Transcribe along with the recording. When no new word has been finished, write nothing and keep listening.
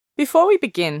Before we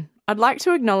begin, I'd like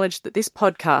to acknowledge that this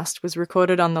podcast was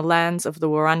recorded on the lands of the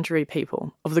Wurundjeri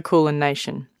people of the Kulin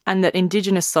Nation and that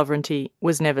Indigenous sovereignty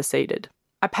was never ceded.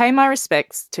 I pay my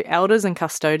respects to elders and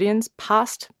custodians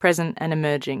past, present and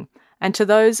emerging, and to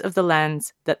those of the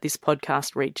lands that this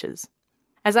podcast reaches.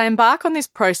 As I embark on this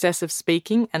process of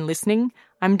speaking and listening,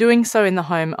 I'm doing so in the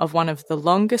home of one of the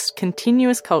longest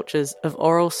continuous cultures of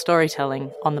oral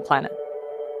storytelling on the planet.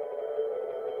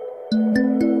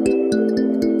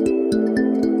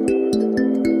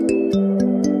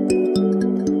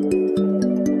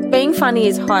 Being funny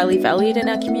is highly valued in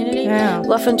our community. Yeah.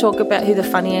 We'll often talk about who the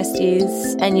funniest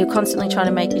is, and you're constantly trying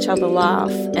to make each other laugh,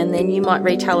 and then you might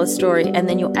retell a story and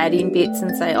then you'll add in bits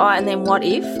and say, and then what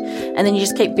if? And then you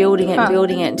just keep building it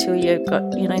until you've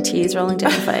got, tears rolling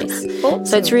down your face. Awesome.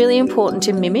 So it's really important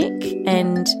to mimic,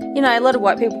 and, a lot of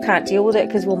white people can't deal with it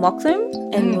because we'll mock them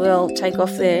and we'll take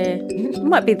off it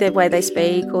might be the way they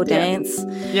speak or dance.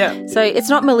 Yeah. So it's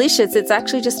not malicious, it's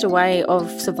actually just a way of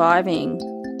surviving.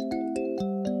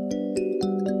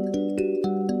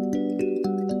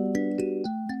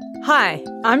 Hi,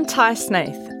 I'm Ty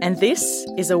Snaith, and this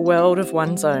is A World of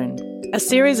One's Own, a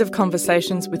series of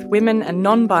conversations with women and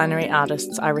non-binary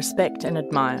artists I respect and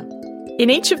admire. In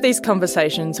each of these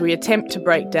conversations, we attempt to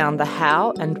break down the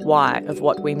how and why of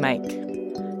what we make.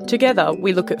 Together,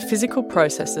 we look at physical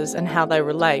processes and how they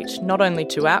relate not only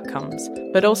to outcomes,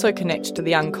 but also connect to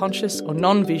the unconscious or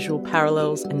non-visual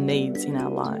parallels and needs in our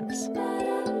lives.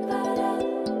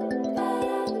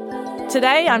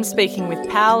 Today, I'm speaking with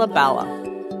Paola Balla.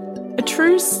 A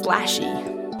true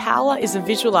slashie, Paola is a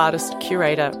visual artist,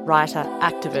 curator, writer,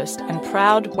 activist and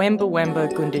proud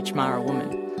Wemba Gunditjmara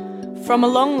woman. From a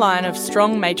long line of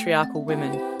strong matriarchal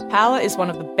women, Paola is one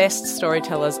of the best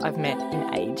storytellers I've met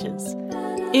in ages.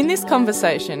 In this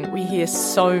conversation, we hear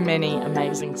so many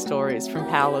amazing stories from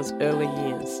Paola's early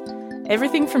years.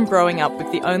 Everything from growing up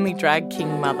with the only drag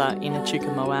king mother in Echuca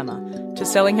Moama to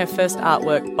selling her first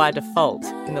artwork by default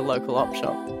in the local op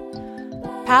shop.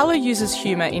 Paola uses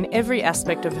humour in every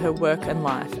aspect of her work and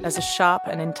life as a sharp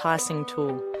and enticing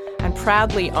tool, and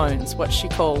proudly owns what she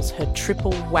calls her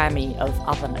triple whammy of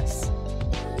otherness.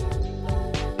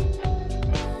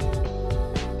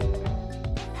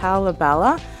 Paola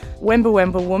Balla,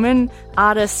 Wemba woman,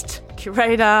 artist,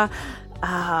 curator,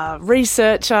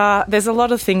 researcher. There's a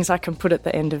lot of things I can put at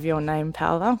the end of your name,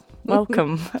 Paola.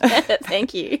 Welcome.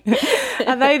 Thank you.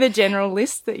 Are they the general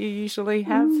list that you usually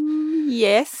have?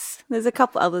 Yes. There's a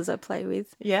couple others I play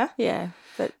with. Yeah? Yeah.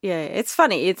 But, it's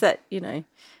funny. It's that,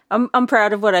 I'm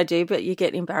proud of what I do, but you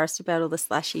get embarrassed about all the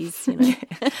slashies,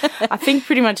 I think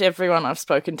pretty much everyone I've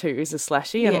spoken to is a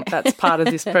slashie, and that's part of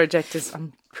this project is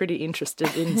I'm pretty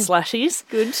interested in slashies.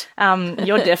 Good.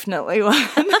 You're definitely one.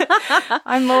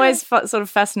 I'm always sort of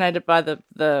fascinated by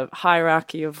the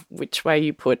hierarchy of which way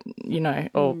you put,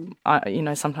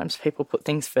 sometimes people put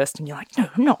things first and you're like, no,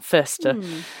 I'm not first,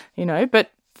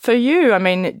 but for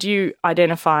you, do you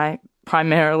identify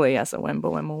primarily as a Wemba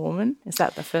woman? Is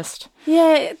that the first?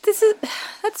 Yeah,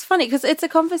 that's funny because it's a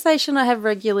conversation I have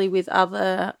regularly with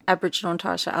other Aboriginal and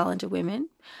Torres Strait Islander women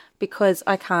because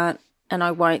I can't and I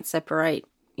won't separate,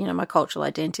 my cultural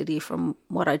identity from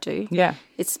what I do. Yeah.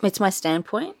 It's my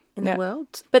standpoint in the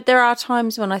world. But there are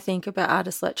times when I think about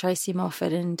artists like Tracy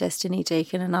Moffat and Destiny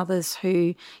Deacon and others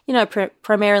who,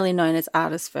 primarily known as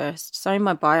artists first. So in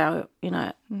my bio,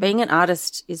 being an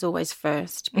artist is always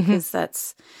first because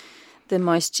that's the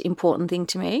most important thing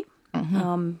to me,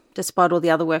 despite all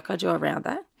the other work I do around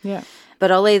that. Yeah.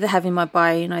 But I'll either have in my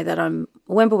bio, that I'm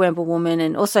a Wemba woman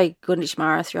and also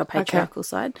Gunditjmara through our patriarchal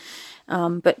side,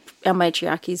 but our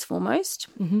matriarchy is foremost.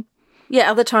 Mm-hmm. Yeah,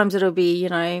 other times it'll be,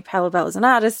 Paola Balla's an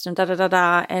artist and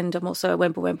da-da-da-da, and I'm also a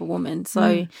Wemba woman.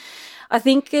 So I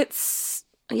think it's,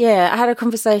 I had a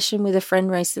conversation with a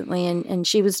friend recently and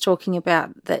she was talking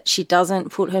about that she doesn't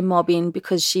put her mob in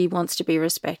because she wants to be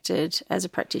respected as a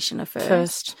practitioner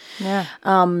first. Yeah.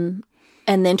 And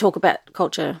then talk about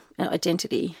culture and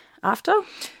identity after.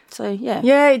 So, yeah.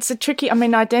 Yeah, it's a tricky,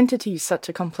 identity is such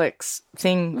a complex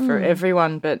thing for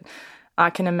everyone, but I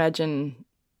can imagine...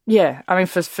 Yeah,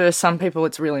 for some people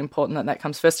it's really important that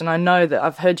comes first, and I know that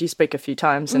I've heard you speak a few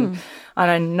times and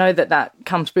I know that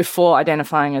comes before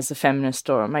identifying as a feminist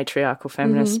or a matriarchal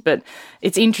feminist, but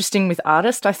it's interesting with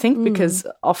artists, I think, because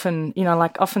often,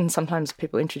 often sometimes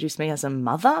people introduce me as a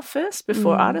mother first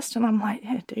before artist, and I'm like,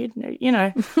 yeah, dude,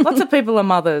 lots of people are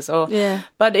mothers,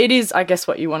 but it is, I guess,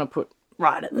 what you want to put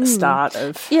right at the start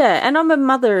of... Yeah, and I'm a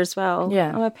mother as well. Yeah.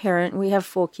 I'm a parent. We have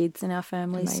 4 kids in our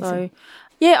family, Amazing. so...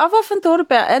 Yeah, I've often thought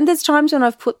about, and there's times when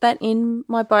I've put that in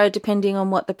my bio depending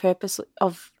on what the purpose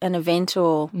of an event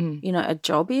or, a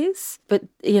job is. But,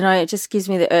 it just gives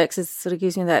me the irks. It sort of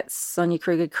gives me that Sonia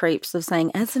Kruger creeps of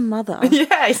saying, as a mother.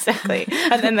 Yeah, exactly.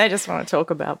 And then they just want to talk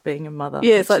about being a mother.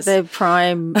 Yeah, it's like their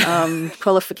prime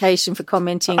qualification for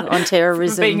commenting on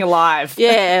terrorism. Being alive.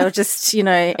 Yeah, or just,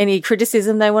 any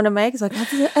criticism they want to make. It's like,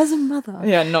 as a mother.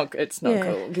 Yeah, it's not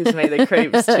cool. It gives me the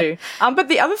creeps too. But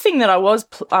the other thing that I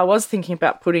was thinking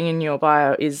about putting in your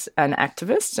bio is an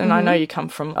activist, and I know you come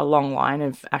from a long line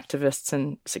of activists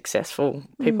and successful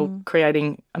people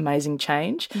creating amazing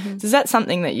change. Is that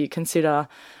something that you consider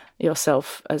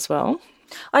yourself as well?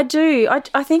 I do.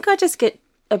 I think I just get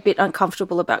a bit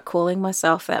uncomfortable about calling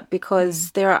myself that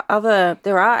because there are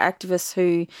activists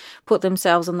who put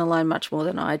themselves on the line much more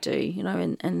than I do,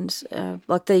 and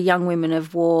like the young women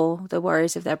of war, the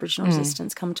warriors of the Aboriginal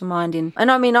resistance come to mind.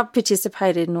 And I mean, I've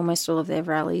participated in almost all of their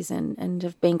rallies and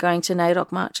have been going to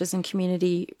NAIDOC marches and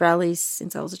community rallies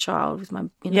since I was a child with my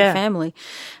family.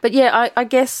 But yeah, I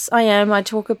guess I am. I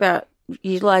talk about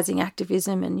utilising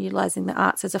activism and utilising the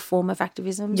arts as a form of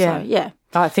activism. Yeah. So, yeah.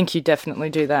 I think you definitely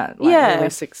do that really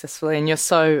successfully, and you're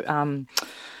so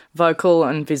vocal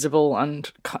and visible,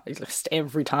 and just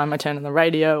every time I turn on the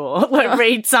radio or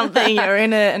read something, you're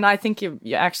in it, and I think you're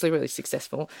actually really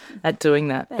successful at doing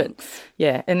that. Thanks. But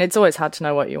yeah, and it's always hard to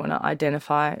know what you want to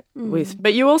identify with.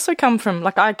 But you also come from,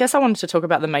 I guess I wanted to talk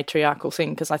about the matriarchal thing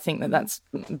because I think that that's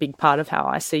a big part of how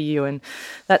I see you, and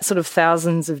that sort of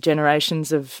thousands of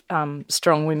generations of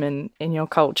strong women in your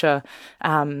culture,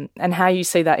 and how you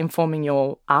see that informing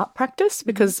your art practice,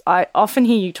 because I often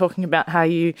hear you talking about how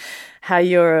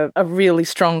you're a really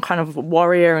strong kind of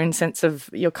warrior in sense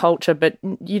of your culture, but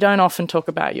you don't often talk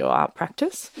about your art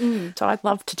practice. So I'd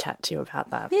love to chat to you about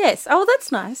that. Yes. Oh,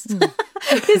 that's nice.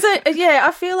 Because,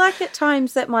 I feel like at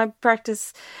times that my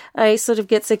practice sort of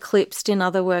gets eclipsed in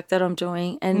other work that I'm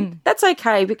doing, and that's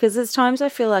okay because there's times I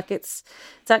feel like it's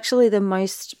actually the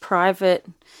most private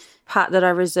part that I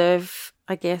reserve,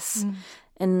 I guess,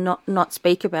 and not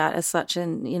speak about as such.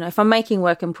 And, if I'm making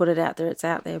work and put it out there, it's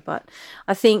out there. But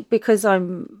I think because I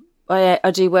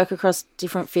do work across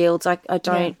different fields, I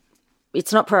don't,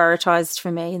 it's not prioritised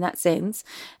for me in that sense.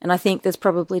 And I think there's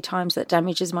probably times that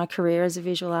damages my career as a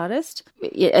visual artist.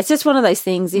 Yeah, it's just one of those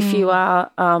things. If you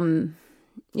are,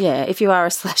 if you are a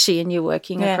slashy and you're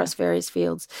working across various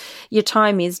fields, your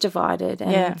time is divided.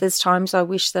 And there's times I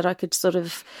wish that I could sort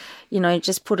of,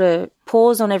 just put a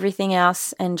pause on everything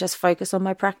else and just focus on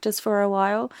my practice for a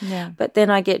while. Yeah. But then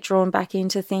I get drawn back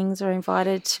into things or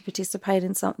invited to participate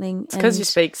in something. It's because you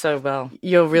speak so well.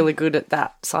 You're really good at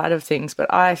that side of things.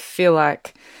 But I feel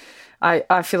like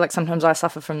sometimes I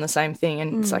suffer from the same thing,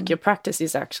 and it's like your practice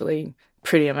is actually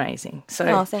pretty amazing.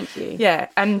 So thank you. Yeah,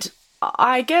 and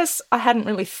I guess I hadn't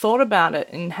really thought about it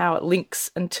and how it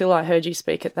links until I heard you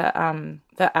speak at that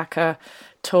the ACCA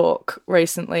talk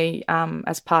recently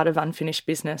as part of Unfinished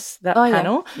Business, that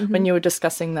panel, when you were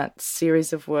discussing that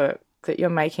series of work that you're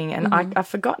making. And I've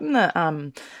forgotten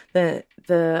the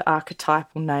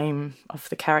archetypal name of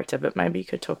the character, but maybe you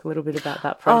could talk a little bit about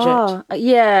that project. Oh,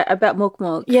 yeah, about Muk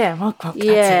Muk. Yeah, Muk Muk.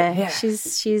 Yeah,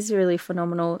 she's really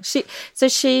phenomenal.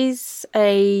 She's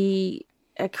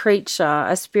a creature,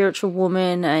 a spiritual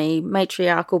woman, a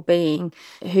matriarchal being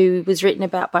who was written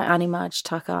about by Auntie Marge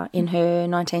Tucker in her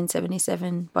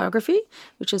 1977 biography,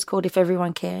 which is called If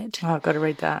Everyone Cared. Oh, I've got to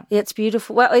read that. Yeah, it's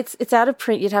beautiful. Well, it's out of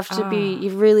print. You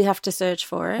really have to search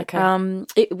for it. Okay.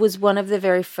 It was one of the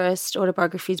very first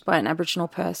autobiographies by an Aboriginal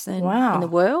person in the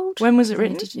world. When was it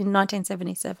written? In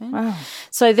 1977. Wow.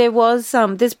 So there was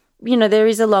there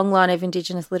is a long line of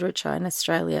Indigenous literature in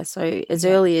Australia. So as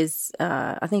early as,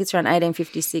 I think it's around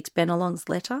 1856, Bennelong's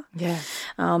Letter. Yeah.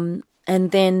 And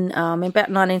then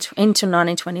about into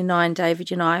 1929, David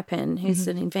Uniapan, who's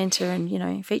an inventor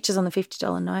and, features on the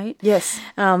 $50 note. Yes.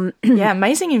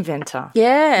 Amazing inventor.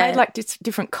 Yeah. Made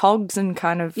different cogs and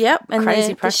kind of and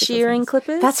crazy the shearing things.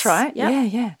 clippers. That's right.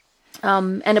 Yep. Yeah.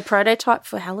 And a prototype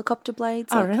for helicopter blades.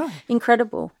 Oh, really?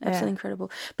 Incredible. Absolutely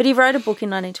incredible. But he wrote a book in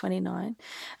 1929.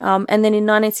 And then in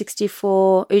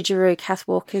 1964, Ujuru Kath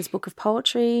Walker's Book of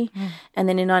Poetry. And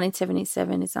then in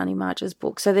 1977, it's Auntie Marge's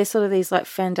book. So there's sort of these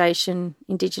foundation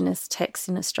Indigenous texts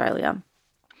in Australia.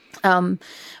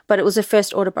 But it was her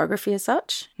first autobiography as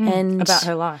such. And about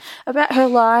her life. About her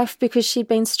life, because she'd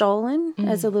been stolen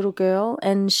as a little girl,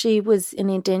 and she was an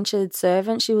indentured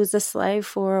servant. She was a slave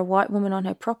for a white woman on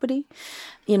her property,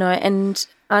 and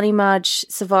Auntie Marge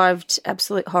survived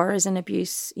absolute horrors and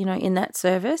abuse, in that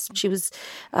service. She was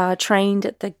trained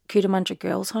at the Cootamundra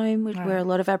Girls' Home, where a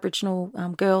lot of Aboriginal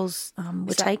girls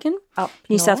were taken. Up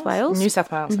New north? South Wales. New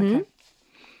South Wales, okay.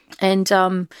 And,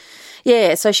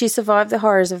 so she survived the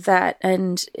horrors of that,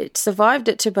 and it survived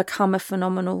it to become a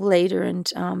phenomenal leader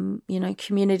and,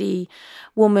 community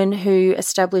woman who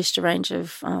established a range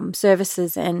of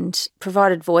services and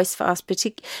provided voice for us.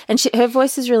 And her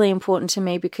voice is really important to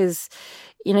me because,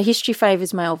 history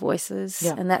favours male voices,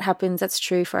 and that's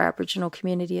true for our Aboriginal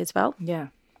community as well. Yeah.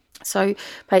 So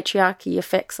patriarchy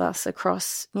affects us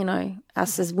across,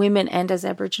 us as women and as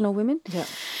Aboriginal women. Yeah.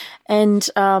 And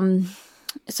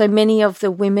so many of the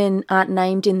women aren't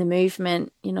named in the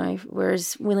movement,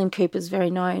 whereas William Cooper's very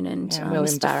known and William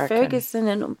Mr. Ferguson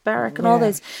and Barrack and all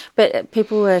those. But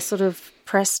people were sort of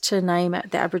pressed to name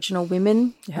the Aboriginal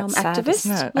women it's activists. sad,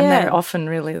 isn't it? And they're often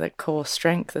really the core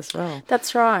strength as well.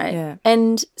 That's right. Yeah.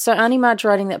 And so Auntie Marge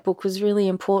writing that book was really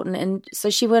important. And so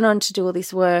she went on to do all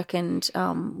this work and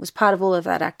was part of all of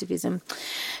that activism,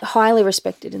 highly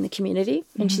respected in the community,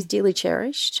 and she's dearly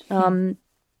cherished.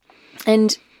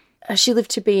 And she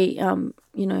lived to be, an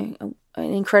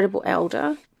incredible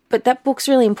elder. But that book's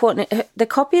really important. The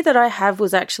copy that I have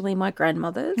was actually my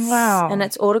grandmother's. Wow. And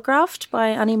it's autographed by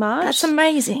Auntie Marge. That's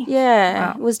amazing. Yeah.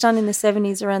 Wow. It was done in the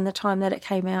 70s around the time that it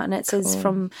came out. And it says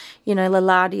from,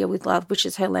 Laladia with love, which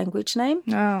is her language name.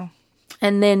 Oh.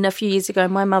 And then a few years ago,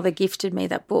 my mother gifted me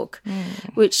that book,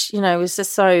 which, was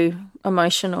just so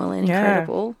emotional and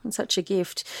incredible and such a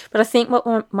gift. But I think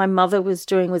what my mother was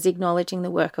doing was acknowledging the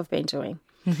work I've been doing.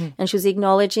 Mm-hmm. And she was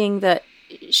acknowledging that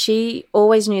she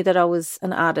always knew that I was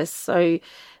an artist. So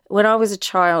when I was a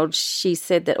child, she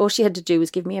said that all she had to do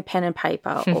was give me a pen and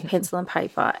paper or pencil and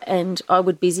paper, and I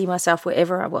would busy myself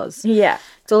wherever I was. Yeah.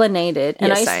 It's all I needed.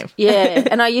 And same.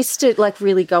 And I used to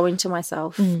really go into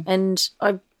myself. And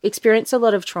I experienced a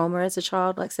lot of trauma as a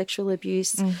child, like sexual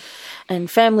abuse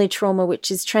and family trauma, which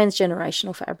is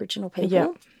transgenerational for Aboriginal people. Yeah.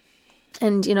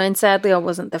 And, and sadly, I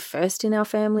wasn't the first in our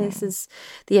family. This is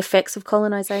the effects of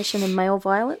colonisation and male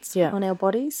violence on our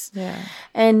bodies. Yeah.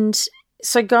 And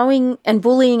so going and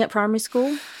bullying at primary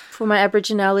school for my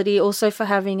Aboriginality, also for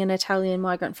having an Italian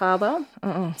migrant father.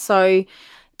 So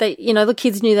they, the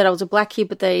kids knew that I was a black kid,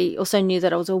 but they also knew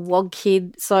that I was a WOG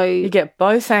kid. So you get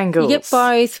both angles. You get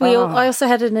both. I also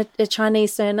had a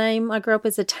Chinese surname. I grew up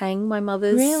as a Tang. My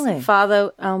mother's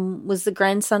father was the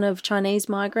grandson of Chinese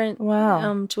migrant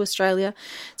to Australia.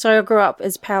 So I grew up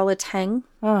as Paola Tang.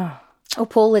 Oh. Or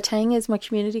Paula Tang, as my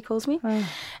community calls me.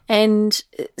 And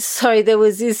so there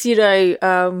was this,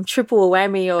 triple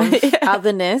whammy of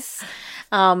otherness.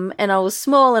 And I was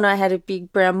small and I had a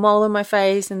big brown mole on my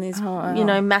face and this,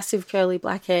 massive curly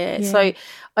black hair. Yeah. So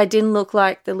I didn't look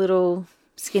like the little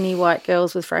skinny white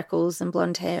girls with freckles and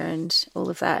blonde hair and all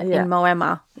of that in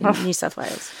Moama in New South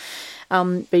Wales.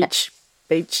 Beach.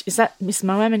 Is that Miss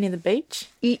Moama near the beach?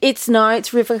 It's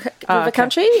river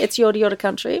country. It's Yorta Yorta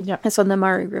country. Yep. It's on the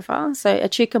Murray River. So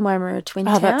Echuca and Moama are a twin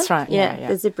town. Oh, that's right. Yeah.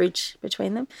 There's a bridge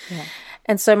between them. Yeah.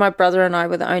 And so my brother and I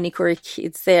were the only Koori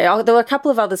kids there. There were a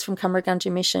couple of others from Cumbergunja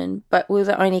Mission, but we were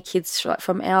the only kids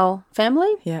from our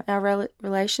family, our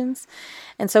relations.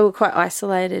 And so we were quite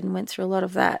isolated and went through a lot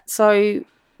of that. So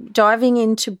diving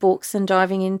into books and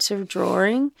diving into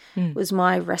drawing was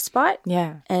my respite.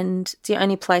 Yeah. And it's the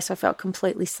only place I felt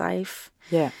completely safe.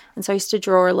 Yeah. And so I used to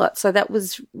draw a lot. So that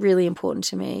was really important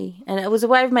to me. And it was a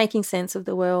way of making sense of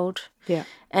the world. Yeah.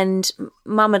 And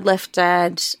Mum had left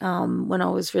Dad when I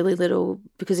was really little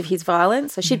because of his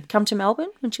violence. So she'd come to Melbourne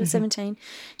when she was 17.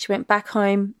 She went back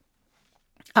home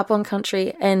up on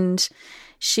country and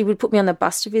she would put me on the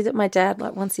bus to visit my dad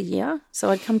once a year. So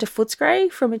I'd come to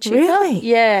Footscray from Echuca. Really?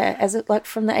 Yeah,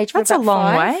 from the age of That's about a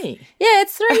long 5. way. Yeah,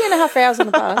 it's 3.5 hours on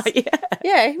the bus.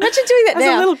 Yeah, imagine doing that as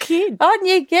now. a little kid. Oh, and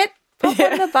you pop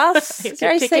on the bus,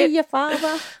 go see your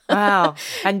father. Wow.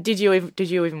 And did you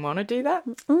even want to do that?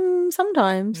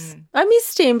 Sometimes. I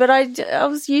missed him, but I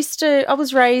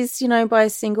was raised, by a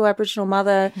single Aboriginal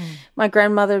mother. My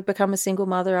grandmother had become a single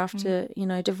mother after,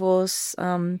 divorce.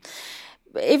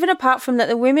 Even apart from that,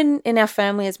 the women in our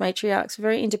family as matriarchs are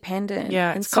very independent.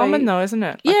 Yeah, it's common though, isn't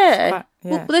it?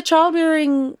 Well, the child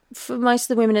rearing for most of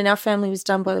the women in our family was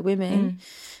done by the women.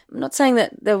 I'm not saying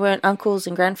that there weren't uncles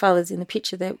and grandfathers in the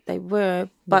picture, they were,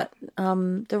 but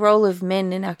the role of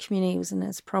men in our community wasn't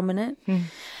as prominent.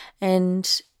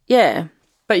 And,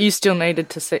 But you still needed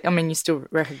to see, you still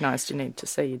recognised you needed to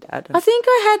see your dad. I think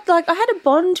I had a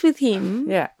bond with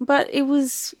him. Yeah. But it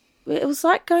was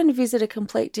like going to visit a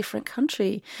complete different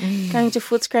country, going to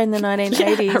Footscray in the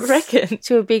 1980s. Yeah, I reckon.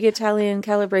 To a big Italian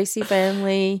Calabrese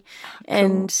family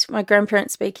and my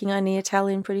grandparents speaking only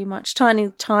Italian pretty much,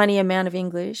 tiny amount of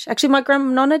English. Actually, my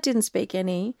nonna didn't speak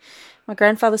any. My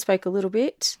grandfather spoke a little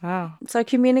bit. Wow. So I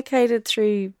communicated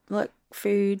through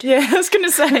food. Yeah, I was going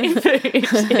to say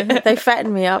food. Yeah. They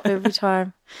fatten me up every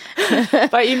time.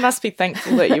 But you must be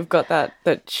thankful that you've got that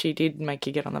she did make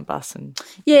you get on the bus. And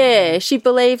Yeah, she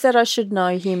believed that I should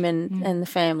know him and the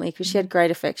family because she had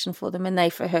great affection for them and they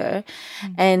for her.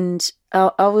 And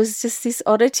I was just this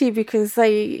oddity because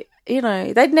they'd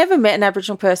never met an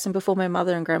Aboriginal person before my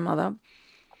mother and grandmother.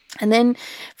 And then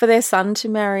for their son to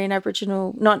marry an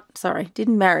Aboriginal,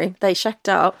 didn't marry, they shacked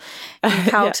up in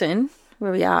Carlton,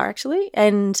 where we are actually,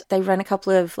 and they ran a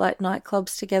couple of like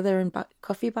nightclubs together and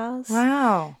coffee bars.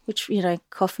 Wow. Which,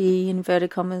 coffee,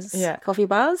 inverted commas, coffee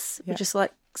bars, which is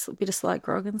like a bit of slight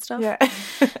grog and stuff. Yeah.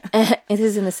 It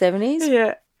is in the 70s.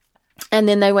 Yeah. And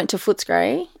then they went to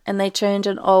Footscray and they turned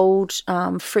an old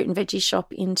fruit and veggie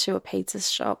shop into a pizza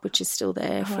shop, which is still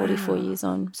there 44 years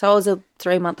on. So I was a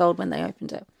 3-month-old when they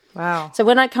opened it. Wow. So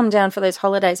when I come down for those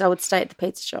holidays, I would stay at the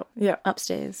pizza shop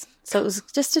upstairs. So it was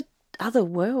just a other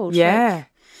world. Yeah.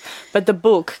 But the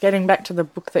book, getting back to the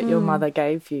book that your mother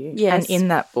gave you, and in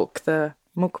that book, the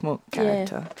Muk Muk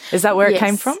character, is that where it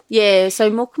came from? Yeah, so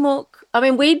Muk Muk, I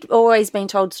mean, we'd always been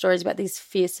told stories about these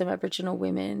fearsome Aboriginal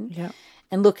women. Yeah.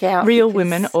 And look out. Real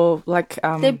women or like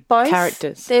they're both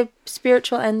characters? They're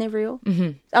spiritual and they're real.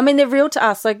 Mm-hmm. I mean, they're real to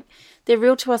us. Like, they're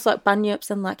real to us like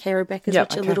bunyips and like hairy beckers,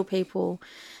 which are little people.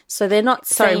 So they're not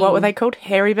Sorry, what were they called?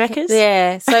 Hairy beckers?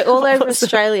 Yeah. So all over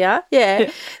Australia,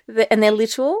 and they're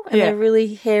little and they're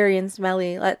really hairy and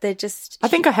smelly. Like they're just... I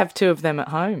think I have 2 of them at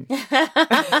home. No,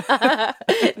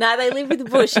 they live in the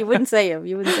bush. You wouldn't see them.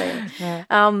 Yeah.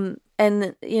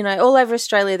 And, all over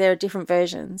Australia there are different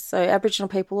versions. So Aboriginal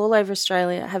people all over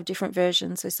Australia have different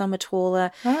versions. So some are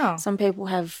taller. Wow. Some people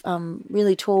have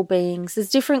really tall beings. There's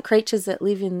different creatures that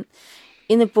live in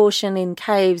the bush and in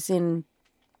caves in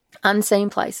unseen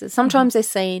places. Sometimes they're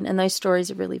seen and those stories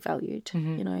are really valued,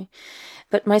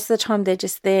 But most of the time they're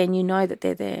just there and you know that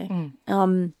they're there.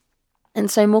 And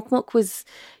so Muk Muk was,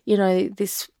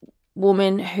 this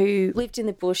woman who lived in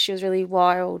the bush. She was really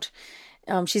wild.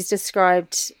 She's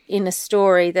described in a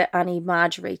story that Auntie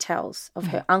Marjorie tells of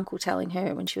her uncle telling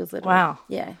her when she was little. Wow.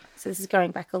 Yeah. So this is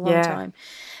going back a long time.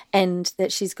 And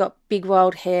that she's got big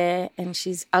wild hair and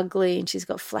she's ugly and she's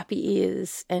got flappy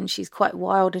ears and she's quite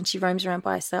wild and she roams around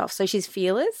by herself. So she's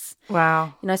fearless.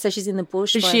 Wow. So she's in the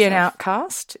bush. Is she an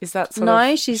outcast? Is that sort of...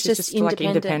 No, she's just independent.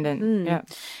 Like independent. Yeah.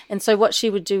 And so what she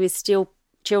would do is steal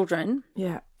children.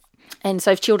 Yeah. And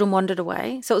so if children wandered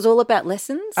away, so it was all about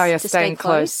lessons. Oh, yeah, to staying stay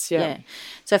close. Yeah.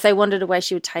 So if they wandered away,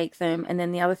 she would take them. And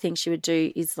then the other thing she would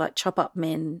do is like chop up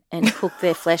men and cook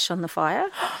their flesh on the fire.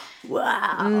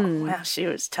 Wow. Wow, she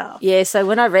was tough. Yeah, so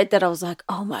when I read that, I was like,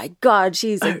 oh, my God,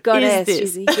 she's a goddess.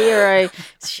 She's a hero.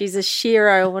 She's a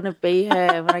shero. I want to be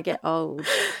her when I get old.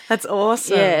 That's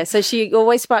awesome. Yeah, so she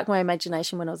always sparked my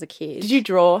imagination when I was a kid. Did you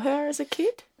draw her as a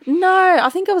kid? No,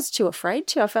 I think I was too afraid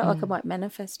to. I felt like I might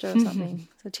manifest her or something.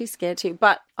 So too scared to.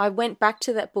 But I went back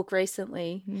to that book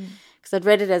recently because I'd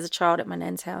read it as a child at my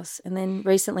nan's house. And then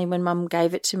recently when Mum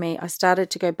gave it to me, I started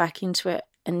to go back into it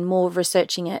and more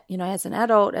researching it, as an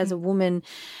adult, as a woman,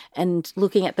 and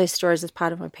looking at those stories as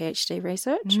part of my PhD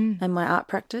research and my art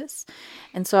practice.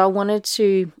 And so I wanted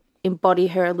to embody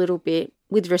her a little bit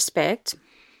with respect,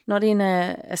 not in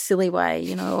a silly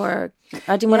way, or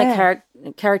I didn't want to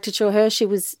caricature her.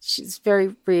 She's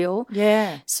very real.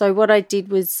 Yeah. So what I did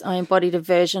was I embodied a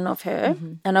version of her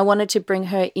and I wanted to bring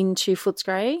her into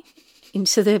Footscray,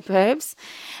 into the burbs,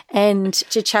 and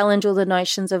to challenge all the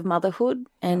notions of motherhood,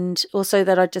 and also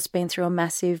that I'd just been through a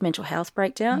massive mental health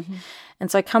breakdown. And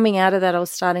so coming out of that, I was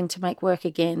starting to make work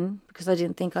again because I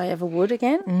didn't think I ever would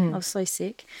again. I was so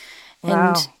sick.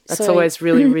 Wow. And that's always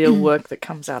really real work that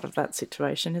comes out of that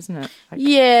situation, isn't it?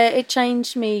 Yeah, it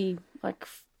changed me, like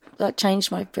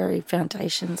changed my very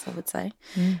foundations, I would say.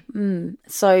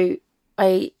 So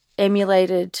I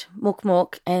emulated Muk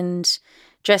Muk and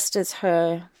dressed as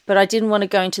her, but I didn't want to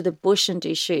go into the bush and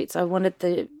do shoots. I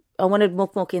wanted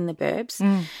Muk Muk in the burbs.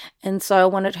 And so I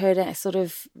wanted her to sort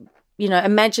of,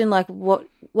 imagine like what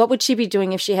would she be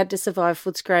doing if she had to survive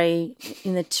Footscray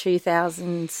in the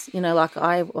 2000s, like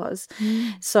I was.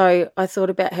 So I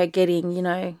thought about her getting,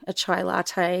 a chai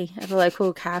latte at a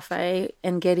local cafe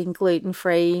and getting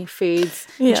gluten-free foods,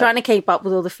 and trying to keep up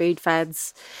with all the food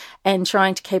fads and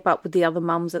trying to keep up with the other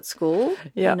mums at school,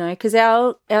 because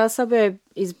our suburb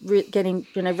is getting,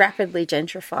 rapidly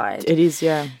gentrified. It is,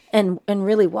 yeah. And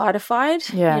really whiteified,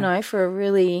 for a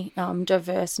really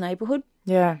diverse neighbourhood.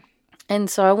 Yeah. And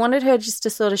so I wanted her just to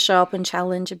sort of show up and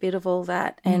challenge a bit of all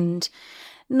that and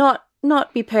not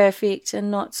be perfect and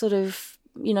not sort of,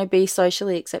 be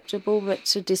socially acceptable, but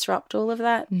to disrupt all of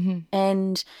that.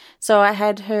 And so I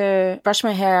had her brush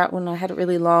my hair out when I had it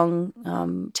really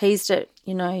long, teased it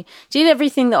did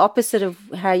everything the opposite of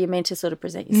how you're meant to sort of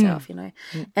present yourself,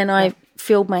 And I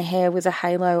filled my hair with a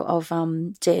halo of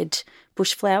dead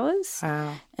bush flowers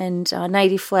and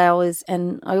native flowers,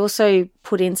 and I also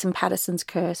put in some Patterson's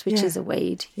curse, which is a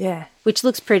weed, which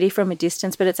looks pretty from a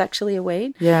distance, but it's actually a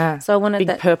weed. Yeah, so I wanted big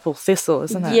that purple thistle,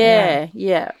 isn't it?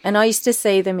 Yeah. And I used to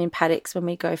see them in paddocks when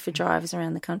we go for drives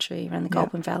around the country, around the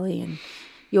Goulburn Valley and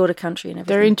Yorta country and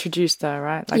everything. They're introduced though,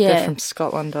 right? Like they're from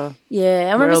Scotland or... Yeah,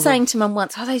 I remember saying to Mum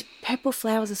once, those purple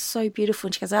flowers are so beautiful.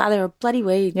 And she goes, they're a bloody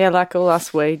weed. Yeah, like all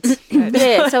us weeds.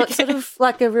 Yeah, so it's sort of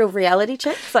like a real reality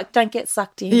check. It's like, don't get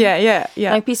sucked in. Yeah.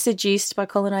 Don't be seduced by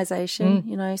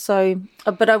colonisation, So,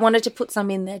 but I wanted to put some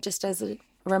in there just as a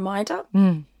reminder.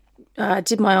 I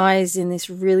did my eyes in this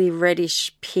really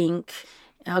reddish pink.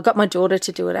 I got my daughter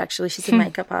to do it, actually. She's a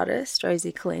makeup artist,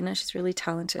 Rosie Kalina. She's really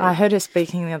talented. I heard her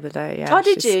speaking the other day, yeah. Oh,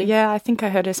 did you? Yeah, I think I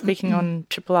heard her speaking on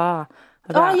Triple R.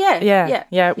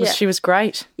 She was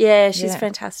great. Yeah, she's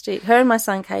fantastic. Her and my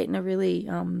son, Caden, are really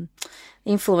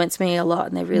influenced me a lot,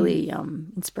 and they're really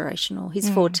inspirational. He's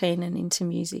 14 and into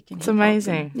music. And it's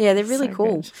amazing. Yeah, they're really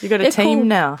cool. You got a team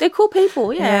now. They're cool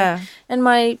people, yeah. And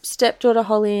my stepdaughter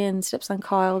Holly and stepson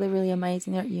Kyle, they're really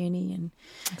amazing. They're at uni and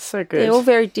so good. They're all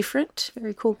very different,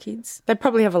 very cool kids. They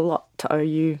probably have a lot to owe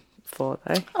you for,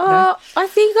 though. I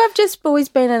think I've just always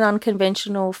been an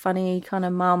unconventional, funny kind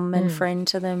of mum and friend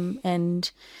to them,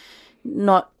 and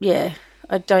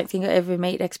I don't think I ever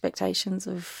meet expectations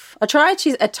of... I try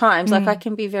to at times, like I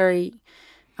can be very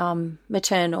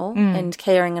maternal and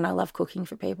caring, and I love cooking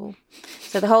for people.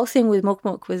 So the whole thing with Mook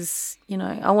Mook was,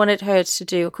 I wanted her to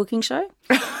do a cooking show.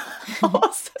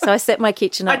 Awesome. So I set my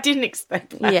kitchen up. I didn't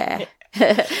expect that. Yeah.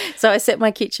 So I set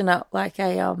my kitchen up like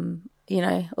a,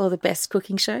 all the best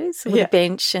cooking shows with a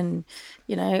bench and,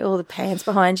 all the pans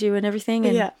behind you and everything,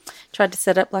 and tried to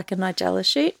set up like a Nigella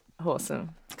shoot. Awesome.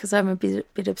 Because I'm a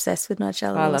bit obsessed with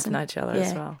Nigella. I love Nigella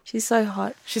as well. She's so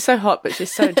hot. She's so hot, but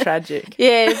she's so tragic.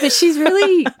 Yeah, but she's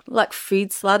really like food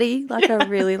slutty. Like I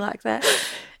really like that.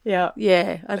 Yeah.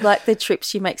 Yeah. I like the trips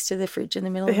she makes to the fridge in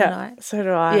the middle of the night. So do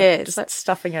I. Yeah. Just like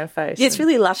stuffing her face. Yeah, it's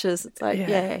really luscious. It's like,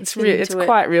 it's real. It's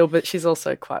quite real, but she's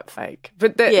also quite fake.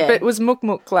 But was Mook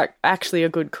Mook like actually a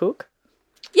good cook?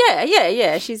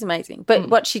 Yeah. She's amazing. But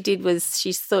what she did was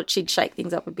she thought she'd shake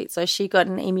things up a bit. So she got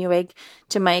an emu egg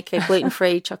to make a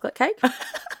gluten-free chocolate cake.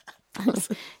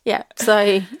 Yeah.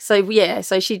 So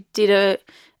she did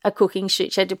a cooking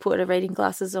shoot. She had to put her reading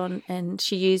glasses on, and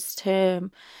she used her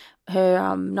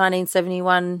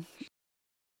 1971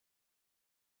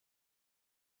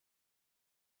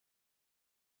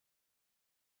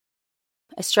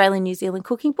 Australian New Zealand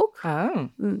cooking book. Oh.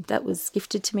 That was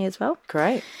gifted to me as well.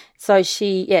 Great. So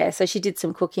she did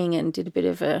some cooking and did a bit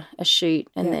of a shoot,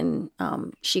 and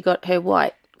then she got her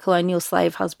white colonial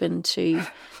slave husband to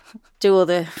do all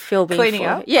the filming. Cleaning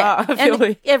up? Yeah.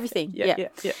 And everything. Yeah.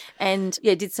 And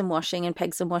did some washing and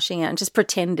pegged some washing out and just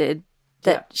pretended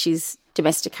that she's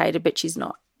domesticated, but she's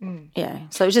not. Yeah.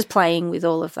 So it was just playing with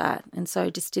all of that. And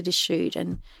so just did a shoot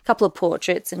and a couple of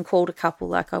portraits and called a couple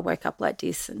like I woke up like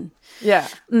this. And yeah.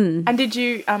 And did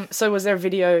you, so was there a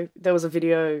video,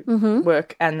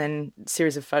 work and then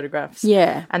series of photographs?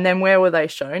 Yeah. And then where were they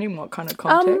shown, in what kind of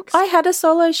context? I had a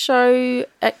solo show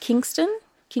at Kingston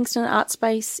Art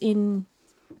Space in,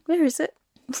 where is it?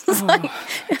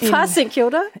 Past St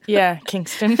Kilda. Yeah,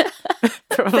 Kingston.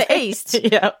 The east.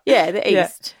 Yeah, the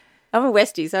east. I'm a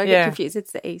Westie, so I get confused.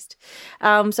 It's the east.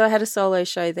 So I had a solo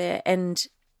show there, and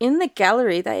in the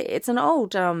gallery, it's an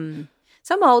old, some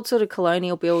old sort of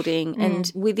colonial building, and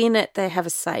within it they have a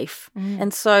safe.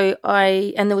 And so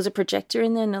and there was a projector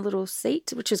in there and a little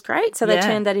seat, which was great. So they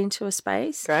turned that into a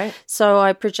space. Great. So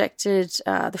I projected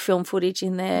the film footage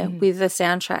in there with a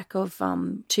soundtrack of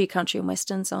 2 country and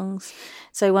western songs.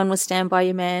 So one was Stand By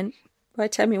Your Man by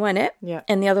Tammy Wynette,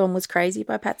 and the other one was Crazy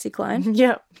by Patsy Cline.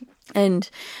 Yeah. And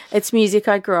it's music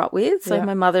I grew up with, so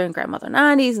my mother and grandmother and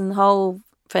aunties and the whole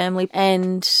family.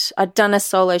 And I'd done a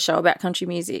solo show about country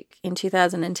music in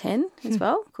 2010 as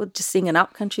well, called Just Singing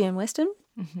Up Country and Western.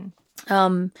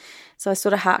 So I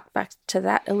sort of harked back to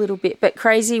that a little bit. But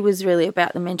Crazy was really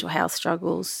about the mental health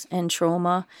struggles and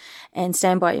trauma, and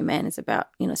Stand By Your Man is about,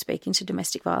 speaking to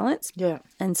domestic violence. Yeah.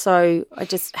 And so I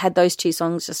just had those 2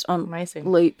 songs just on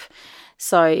loop.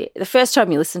 So the first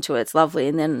time you listen to it, it's lovely,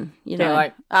 and then,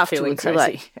 like afterwards you're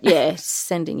like,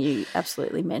 sending you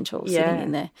absolutely mental sitting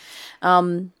in there.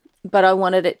 But I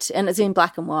wanted it and it's in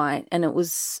black and white, and it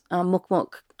was Mook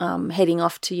Mook heading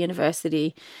off to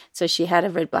university. So she had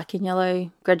a red, black and yellow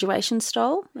graduation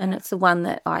stole, and it's the one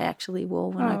that I actually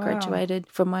wore when I graduated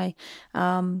from my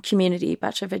community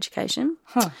Bachelor of Education.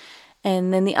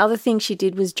 And then the other thing she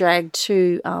did was drag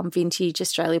 2 vintage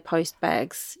Australia Post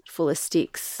bags full of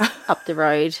sticks up the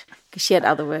road because she had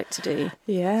other work to do.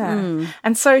 Yeah.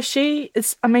 And so is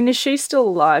she still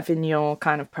alive in your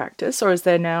kind of practice, or is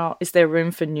there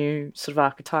room for new sort of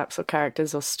archetypes or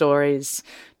characters or stories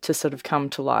to sort of come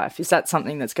to life? Is that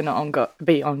something that's going to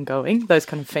be ongoing, those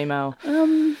kind of female?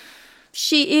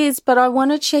 She is, but I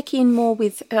want to check in more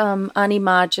with Auntie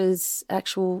Marge's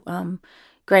actual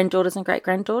granddaughters and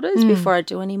great-granddaughters before I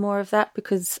do any more of that,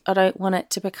 because I don't want it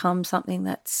to become something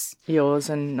that's yours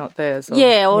and not theirs. Not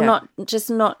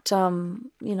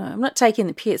I'm not taking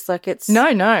the piss. Like it's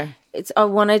No. It's I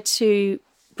wanted to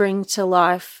bring to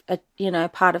life a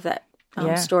part of that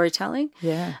storytelling.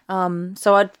 Yeah.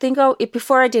 So I'd think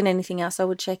before I did anything else, I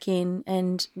would check in,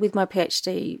 and with my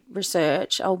PhD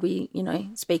research, I'll be,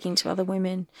 speaking to other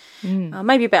women,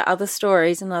 maybe about other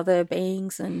stories and other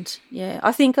beings. And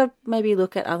I think I'd maybe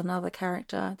look at another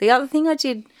character. The other thing I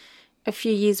did a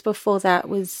few years before that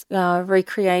was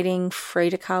recreating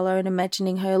Frida Kahlo and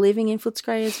imagining her living in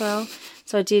Footscray as well.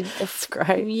 So I did. That's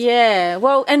great. Yeah.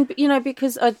 Well, and,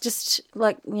 because I just,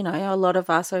 a lot of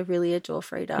us, I really adore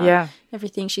Frida. Yeah.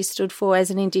 Everything she stood for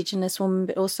as an Indigenous woman,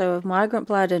 but also of migrant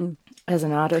blood, and as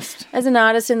an artist,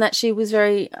 in that she was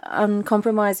very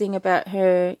uncompromising about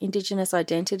her Indigenous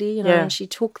identity, and she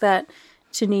took that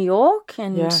to New York,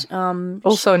 and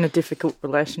also in a difficult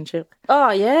relationship.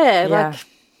 Oh, yeah. Like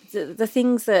the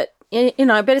things that,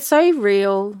 but it's so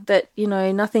real that,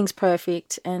 nothing's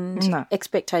perfect, and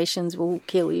expectations will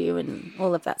kill you and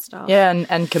all of that stuff. Yeah,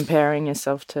 and comparing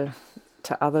yourself to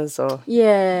others, or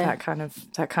that kind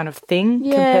of thing,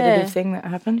 competitive thing that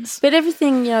happens. But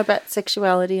everything, about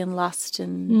sexuality and lust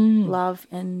and love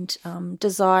and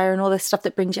desire and all this stuff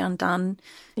that brings you undone.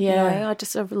 Yeah. I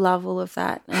just love all of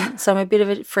that. And so I'm a bit of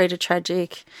a Frida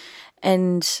tragic,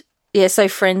 and so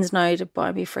friends know to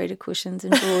buy me Frida cushions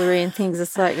and jewellery and things.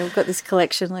 It's like I've got this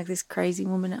collection, like this crazy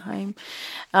woman at home.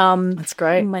 That's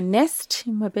great. In my nest,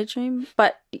 in my bedroom.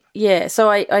 But, so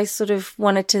I sort of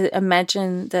wanted to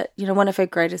imagine that, one of her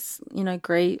greatest,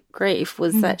 grief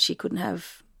was that she couldn't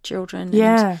have children.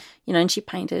 Yeah. And she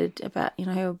painted about,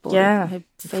 her her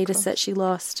fetus that she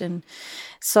lost. And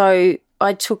so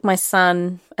I took my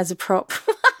son as a prop.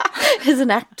 As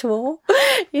an actor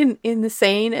in the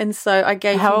scene, and so I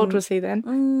gave How old was he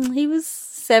then? He was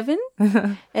 7,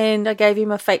 and I gave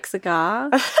him a fake cigar.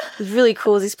 It was really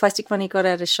cool. This plastic one he got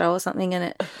at a show or something,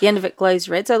 and the end of it glows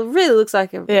red, so it really looks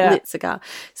like a lit cigar.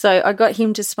 So I got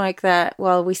him to smoke that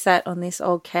while we sat on this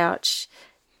old couch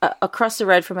across the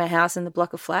road from our house in the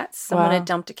block of flats. Someone had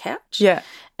dumped a couch. Yeah.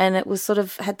 And it was sort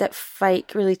of had that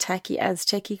fake, really tacky,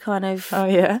 Aztec-y kind of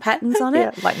patterns on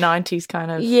it. Yeah, like 90s kind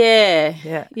of.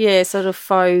 Yeah. Yeah, sort of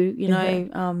faux,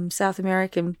 South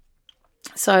American.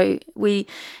 So we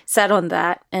sat on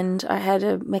that, and I had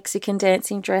a Mexican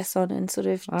dancing dress on and sort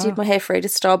of did my hair Frida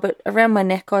style, but around my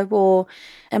neck I wore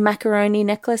a macaroni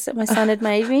necklace that my son had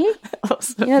made me.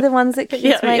 Awesome. The ones that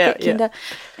kids make at Kinder,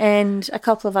 and a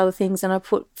couple of other things, and I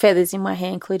put feathers in my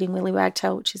hair, including Willy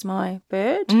Wagtail, which is my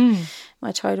bird,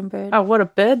 my totem bird. Oh, what a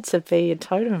bird to be a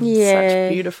totem. Yeah.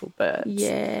 Such beautiful birds.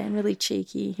 Yeah, and really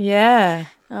cheeky. Yeah.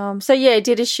 I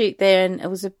did a shoot there, and it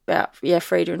was about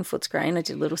Frida and Footscray, and I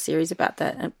did a little series about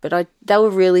that. But they were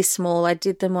really small. I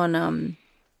did them on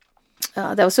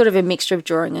they were sort of a mixture of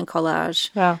drawing and collage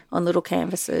on little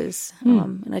canvases,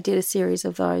 and I did a series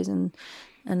of those, and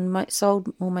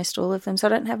sold almost all of them. So I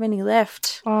don't have any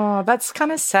left. Oh, that's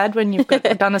kind of sad when you've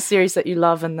done a series that you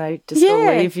love and they just all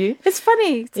leave you. It's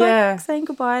funny. It's like saying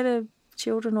goodbye to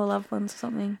children or loved ones or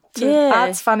something.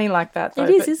 Art's funny like that, though.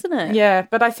 It is, isn't it? Yeah,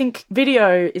 but I think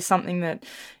video is something that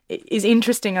is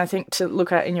interesting, I think, to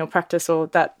look at in your practice, or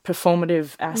that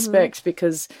performative aspect,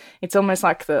 because it's almost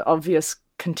like the obvious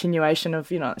continuation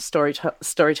of,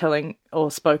 storytelling or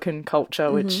spoken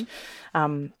culture, which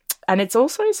and it's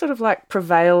also sort of like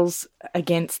prevails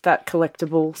against that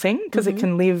collectible thing, because it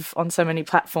can live on so many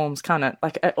platforms, can't it?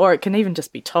 Like, or it can even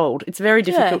just be told. It's very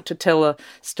difficult to tell a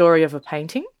story of a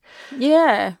painting.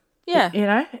 Yeah.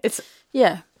 It's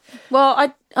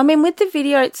Well, I mean, with the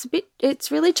video,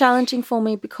 it's really challenging for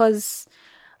me because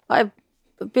I'm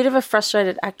a bit of a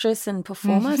frustrated actress and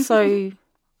performer, so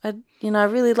I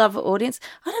really love the audience.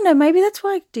 I don't know, maybe that's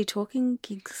why I do talking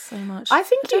gigs so much. I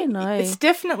think don't know. It's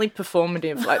definitely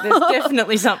performative. Like, there's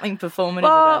definitely something performative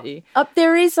about you.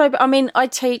 There is. I mean, I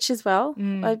teach as well.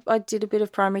 I did a bit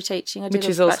of primary teaching. Which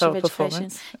is also a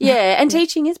performance. Yeah, and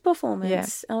teaching is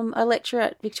performance. Yeah. I lecture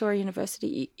at Victoria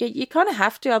University. You kind of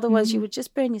have to, otherwise you would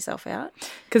just burn yourself out.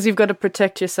 Because you've got to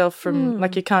protect yourself from,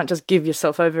 like, you can't just give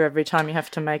yourself over every time. You have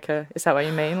to make is that what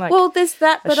you mean? Like, well, there's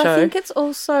that, but show. I think it's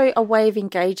also a way of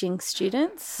engaging engaging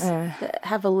students that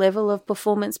have a level of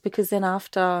performance, because then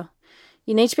after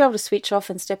you need to be able to switch off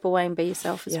and step away and be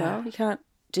yourself as well. You can't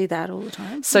do that all the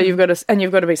time. So you've got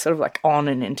to be sort of like on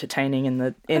and entertaining, and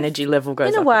the energy level goes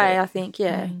up. In a way, I think,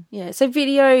 yeah. So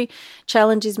video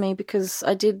challenges me because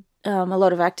I did a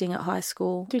lot of acting at high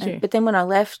school. Did you? But then when I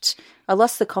left, I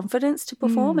lost the confidence to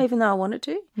perform, even though I wanted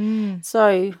to.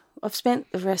 So I've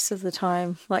spent the rest of the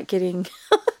time like getting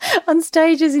on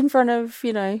stages in front of,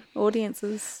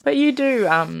 audiences. But you do,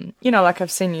 like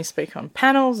I've seen you speak on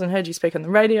panels and heard you speak on the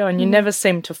radio, and you never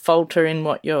seem to falter in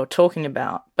what you're talking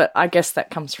about. But I guess that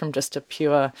comes from just a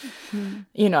pure,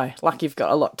 like you've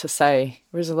got a lot to say.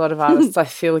 Whereas a lot of artists, I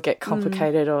feel, get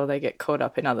complicated or they get caught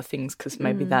up in other things because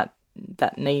maybe that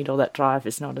need or that drive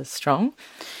is not as strong.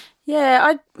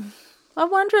 Yeah, I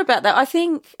wonder about that. I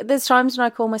think there's times when I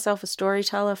call myself a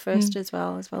storyteller first as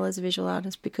well as a visual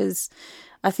artist, because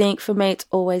I think for me it's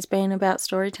always been about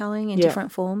storytelling in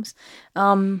different forms.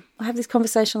 I have this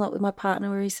conversation a lot with my partner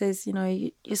where he says,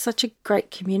 you're such a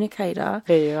great communicator.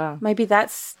 There you are. Maybe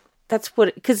that's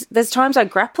what, because there's times I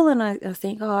grapple and I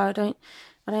think, I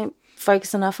don't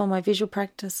focus enough on my visual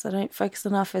practice. I don't focus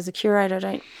enough as a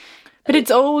curator. But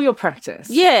it's all your practice.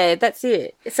 Yeah, that's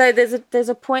it. So there's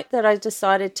a point that I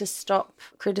decided to stop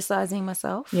criticising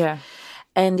myself. Yeah.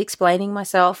 And explaining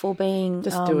myself, or being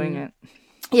just doing it.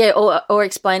 Yeah, or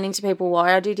explaining to people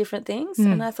why I do different things.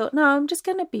 And I thought, no, I'm just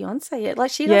going to Beyonce it.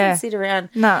 Like, she doesn't sit around,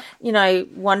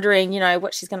 wondering,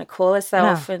 what she's going to call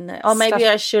herself. No. And, maybe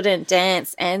I shouldn't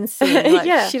dance and sing.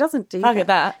 Like, she doesn't do that. I get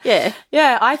that. Yeah.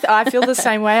 Yeah, I feel the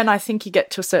same way. And I think you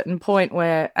get to a certain point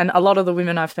where, and a lot of the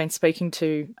women I've been speaking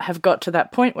to have got to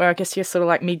that point where I guess you're sort of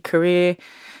like mid-career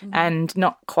and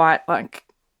not quite like,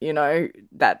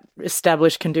 that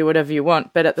established can do whatever you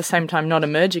want, but at the same time not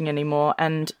emerging anymore.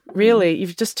 And really, you're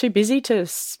just too busy to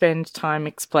spend time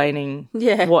explaining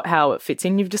how it fits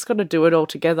in. You've just got to do it all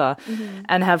together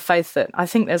and have faith that I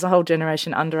think there's a whole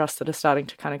generation under us that are starting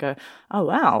to kind of go, oh,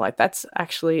 wow, like that's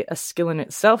actually a skill in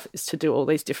itself, is to do all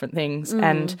these different things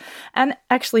and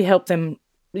actually help them,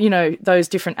 those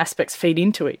different aspects feed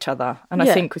into each other. And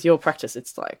I think with your practice,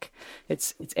 it's like,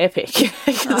 it's epic.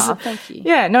 Thank you.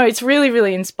 Yeah, no, it's really,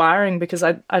 really inspiring, because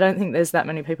I don't think there's that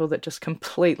many people that just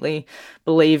completely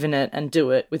believe in it and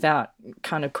do it without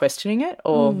kind of questioning it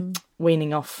or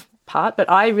weaning off part.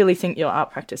 But I really think your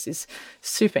art practice is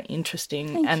super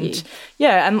interesting. Thank you.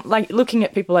 Yeah, and like looking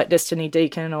at people like Destiny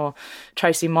Deacon or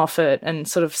Tracy Moffat and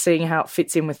sort of seeing how it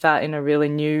fits in with that in a really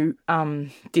new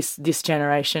this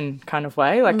generation kind of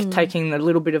way, like taking a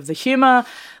little bit of the humour, a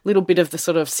little bit of the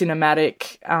sort of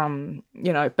cinematic,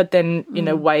 but then in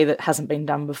a way that hasn't been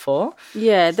done before.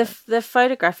 Yeah, the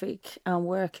photographic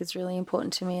work is really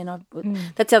important to me, and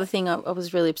that's the other thing. I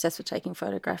was really obsessed with taking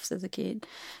photographs as a kid.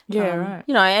 Yeah, right.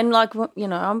 And like,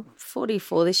 I'm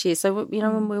 44 this year, so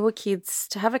when we were kids,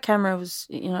 to have a camera was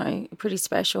pretty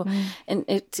special, and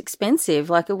it's expensive.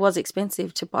 Like, it was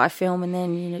expensive to buy film and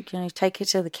then take it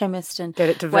to the chemist and get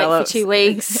it developed, wait for 2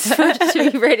 weeks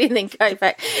to be ready and then go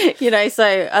back.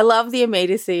 So I love the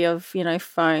immediacy of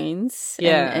phones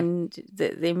and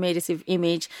the immediacy of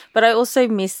image, but I also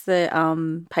miss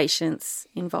the patience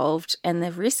involved and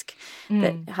the risk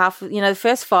that half the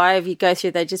first 5 you go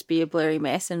through, they just be a blurry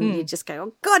mess, and you just go,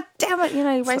 oh God damn it,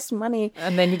 you waste money.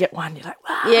 And then you get one, you're like,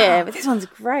 wow. Yeah, but this one's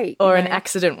great. Or an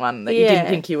accident one that you didn't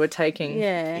think you were taking.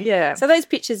 Yeah. Yeah. So those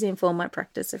pictures inform my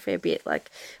practice a fair bit. Like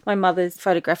my mother's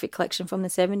photographic collection from the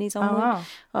 70s onward.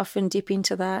 I often dip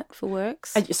into that for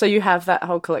works. So you have that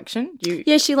whole collection?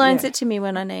 Yeah, she loans it to me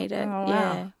when I need it. Oh, wow.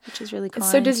 Yeah, which is really kind.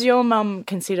 So does your mum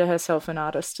consider herself an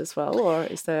artist as well, or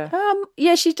is there...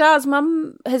 Yeah, she does.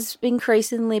 Mum has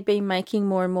increasingly been making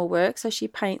more and more work. So she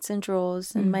paints and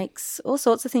draws and makes all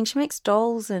sorts of things. She makes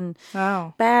dolls and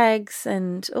bags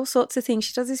and all sorts of things.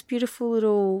 She does this beautiful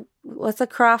little, it's a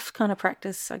craft kind of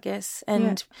practice, I guess,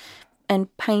 and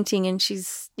painting. And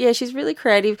she's really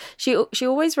creative. She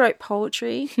always wrote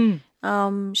poetry.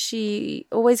 She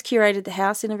always curated the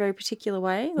house in a very particular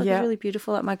way. Like, it was really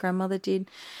beautiful, like my grandmother did.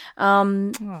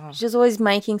 She was always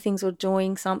making things or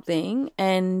doing something.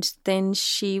 And then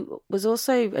she was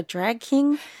also a drag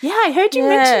king. Yeah, I heard you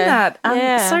mention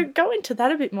that. So go into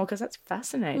that a bit more, because that's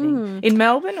fascinating. In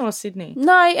Melbourne or Sydney?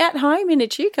 No, at home in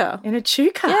Echuca. In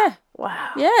Echuca? Yeah.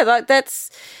 Wow. Yeah, like that's,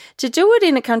 to do it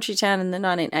in a country town in the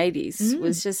 1980s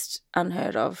was just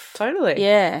unheard of. Totally.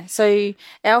 Yeah. So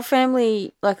our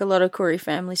family, like a lot of Koori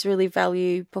families, really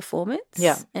value performance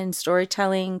and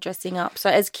storytelling, dressing up. So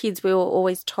as kids, we were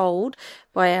always told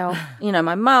by our,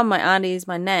 my mum, my aunties,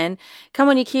 my nan. Come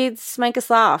on, you kids, make us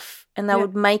laugh. And they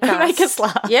would make us. Make us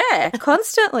laugh. Yeah,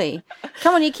 constantly.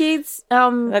 Come on, you kids.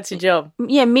 That's your job.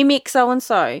 Yeah, mimic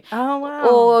so-and-so. Oh, wow.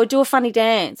 Or do a funny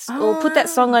dance. Or put that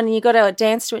song on and you got to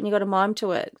dance to it and you got to mime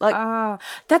to it.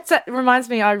 That reminds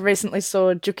me, I recently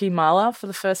saw Juki Mala for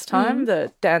the first time,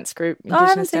 the dance group. I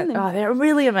haven't seen them. Oh, they're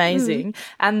really amazing.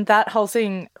 And that whole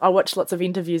thing, I watched lots of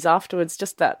interviews afterwards,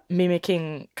 just that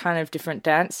mimicking kind of different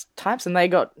dance types. And they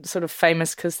got sort of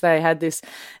famous because they had this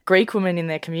Greek woman in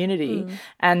their community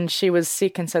and she was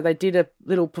sick, and so they did a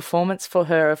little performance for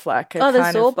her of like a the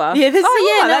Zorba. Yeah, the Zorba,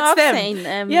 yeah, that's I've them. seen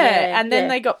them. Yeah, and then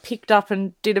they got picked up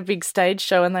and did a big stage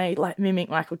show, and they like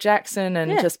mimicked Michael Jackson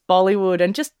and just Bollywood,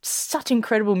 and just such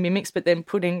incredible mimics, but then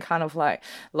put in kind of like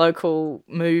local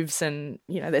moves, and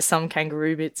there's some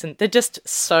kangaroo bits, and they're just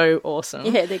so awesome.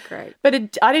 Yeah, they're great.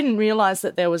 But I didn't realise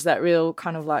that there was that real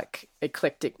kind of like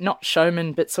eclectic, not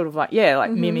showman, but sort of like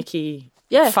mimicky.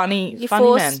 Yeah, funny You're funny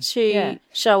forced man. to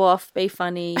show off, be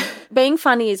funny. Being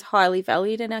funny is highly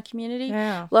valued in our community.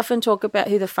 Yeah. We'll often talk about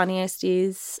who the funniest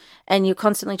is, and you're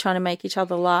constantly trying to make each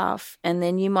other laugh, and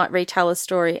then you might retell a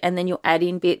story, and then you'll add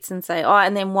in bits and say,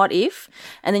 and then what if?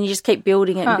 And then you just keep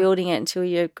building it and building it until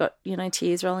you've got,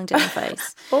 tears rolling down your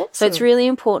face. Awesome. So it's really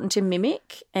important to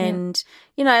mimic, and,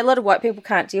 a lot of white people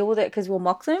can't deal with it because we'll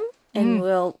mock them. And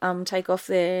we'll take off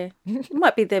it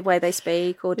might be the way they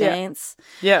speak or dance.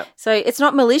 Yeah. So it's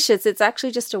not malicious. It's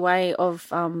actually just a way of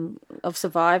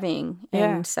surviving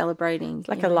and celebrating.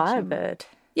 Like a lyrebird.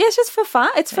 Yeah, it's just for fun.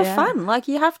 It's for fun. Like,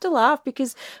 you have to laugh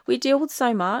because we deal with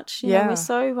so much. We're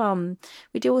so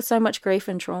we deal with so much grief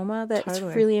and trauma that it's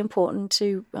really important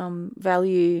to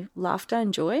value laughter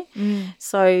and joy.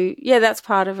 So that's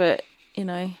part of it.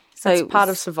 So it's part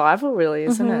of survival, really,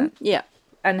 isn't it? Yeah.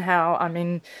 And how,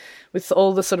 with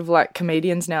all the sort of like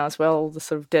comedians now as well, the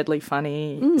sort of deadly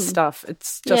funny stuff,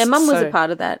 it's just Mum was a part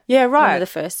of that. Yeah, right. One of the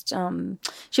first,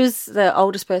 she was the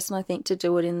oldest person, I think, to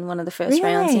do it in one of the first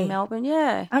rounds in Melbourne.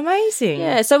 Yeah. Amazing.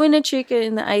 Yeah, so in Echuca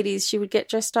in the 80s, she would get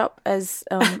dressed up as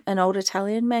an old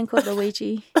Italian man called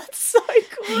Luigi. That's so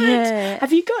good. Yeah.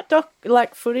 Have you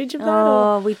got footage of that?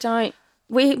 Oh, we don't.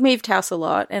 We moved house a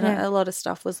lot, and a lot of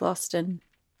stuff was lost, and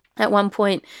at one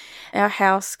point, our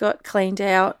house got cleaned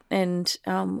out and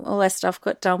all our stuff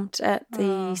got dumped at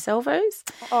the Salvos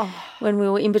when we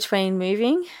were in between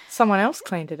moving. Someone else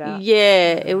cleaned it out.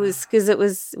 Yeah, it was because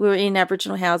we were in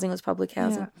Aboriginal housing, it was public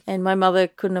housing. Yeah. And my mother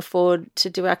couldn't afford to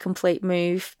do our complete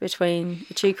move between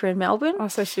Echuca and Melbourne. Oh,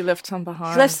 so she left some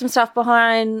behind. She left some stuff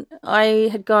behind. I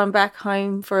had gone back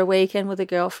home for a weekend with a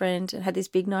girlfriend and had this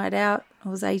big night out. I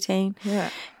was 18.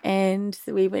 Yeah. And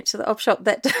we went to the op shop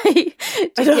that day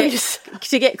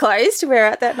to get clothes to wear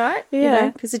out that night.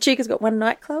 Yeah. Because Echuca's got one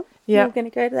nightclub. Yeah. We're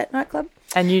going to go to that nightclub.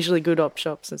 And usually good op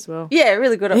shops as well. Yeah,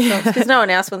 really good op shops because no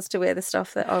one else wants to wear the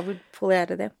stuff that I would pull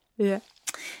out of them. Yeah.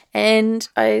 And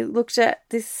I looked at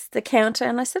the counter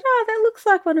and I said, that looks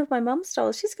like one of my mum's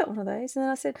dolls. She's got one of those. And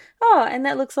then I said, and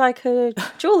that looks like her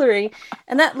jewellery.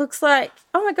 And that looks like,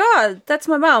 oh my God, that's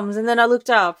my mum's. And then I looked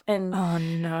up and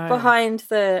behind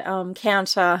the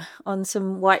counter on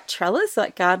some white trellis,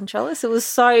 like garden trellis, it was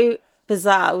so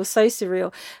bizarre. It was so surreal.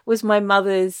 It was my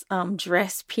mother's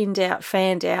dress pinned out,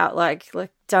 fanned out, like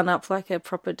done up like a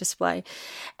proper display.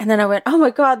 And then I went, oh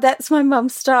my God, that's my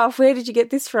mum's stuff. Where did you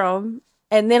get this from?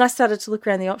 And then I started to look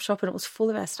around the op shop and it was full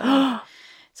of our stuff.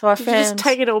 So I Did you just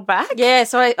take it all back? Yeah,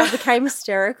 so I became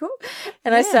hysterical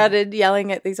and I started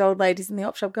yelling at these old ladies in the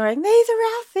op shop going, these are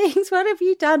our things, what have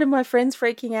you done? And my friends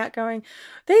freaking out going,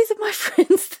 these are my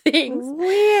friends' things.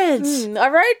 Weird.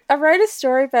 I wrote a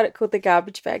story about it called The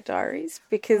Garbage Bag Diaries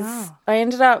because I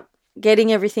ended up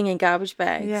getting everything in garbage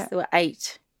bags. Yeah. There were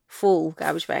 8 full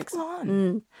garbage bags.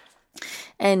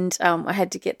 And I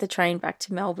had to get the train back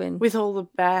to Melbourne. With all the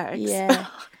bags? Yeah.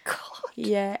 Oh, God.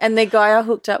 Yeah, and the guy I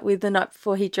hooked up with the night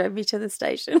before he drove me to the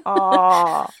station.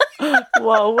 Oh,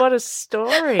 well, what a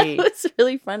story. It was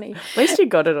really funny. At least you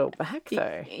got it all back,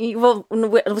 though. Well,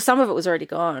 some of it was already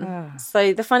gone.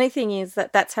 So the funny thing is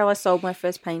that's how I sold my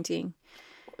first painting.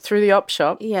 Through the op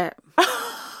shop? Yeah.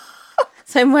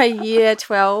 So my year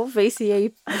 12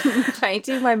 VCE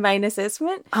painting, my main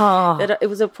assessment, it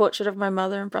was a portrait of my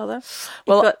mother and brother. It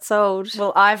got sold.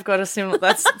 Well, I've got it's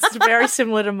very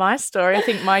similar to my story. I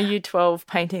think my year 12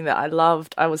 painting that I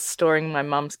loved, I was storing in my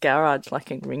mum's garage,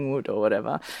 like in Ringwood or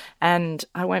whatever. And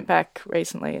I went back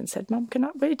recently and said, Mum,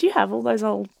 where do you have all those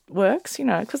old works?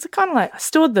 Because they're kind of like, I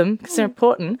stored them because they're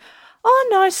important. Oh,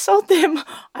 no, I sold them.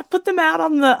 I put them out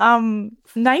on the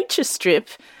nature strip.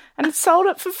 And sold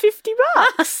it for $50. And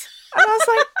I was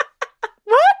like,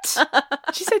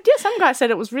 what? She said, yeah, some guy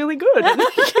said it was really good.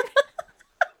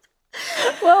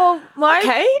 Well,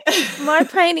 Okay. my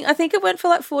painting, I think it went for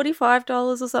like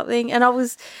 $45 or something, and I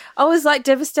was like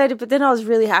devastated, but then I was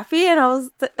really happy, and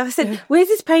I said, "Where's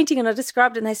this painting?" And I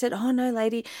described it, and they said, "Oh no, a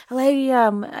lady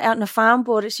out in a farm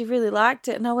bought it. She really liked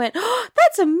it." And I went, "Oh,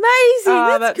 that's amazing!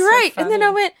 That's great!" So and then I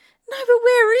went, "No, but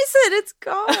where is it? It's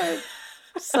gone."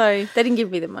 So they didn't give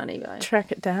me the money, though.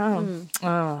 Track it down.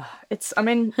 Oh,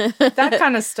 that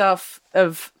kind of stuff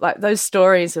of like those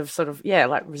stories of sort of,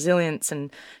 like resilience and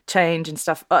change and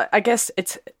stuff. I guess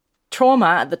it's trauma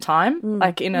at the time,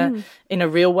 like in a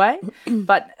real way.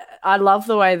 But I love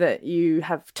the way that you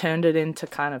have turned it into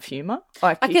kind of humor.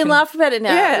 Like I can laugh about it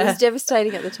now. Yeah. It was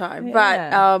devastating at the time.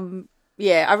 Yeah.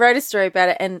 But I wrote a story about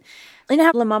it, and you know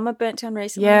how La Mama burnt down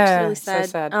recently? Yeah, which is really sad.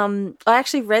 so sad. I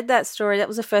actually read that story. That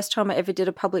was the first time I ever did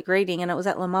a public reading, and it was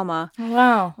at La Mama.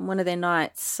 Wow. On one of their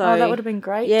nights. So that would have been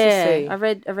great to see. I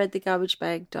read the Garbage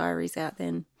Bag Diaries out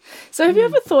then. So have you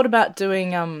ever thought about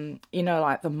doing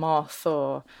like The Moth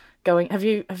or going have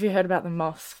you heard about the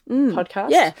Moth podcast?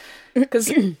 Yeah. Because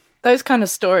those kind of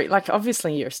story, like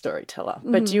obviously you're a storyteller,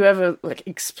 but do you ever like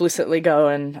explicitly go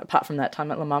and apart from that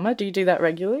time at La Mama, do you do that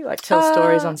regularly? Like tell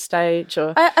stories on stage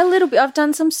or a little bit. I've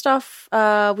done some stuff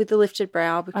with The Lifted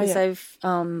Brow because they've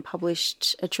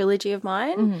published a trilogy of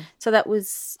mine. So that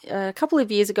was a couple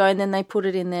of years ago, and then they put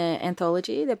it in their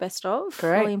anthology, their best of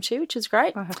volume 2, which was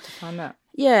great. I have to find that.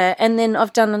 Yeah, and then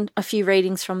I've done a few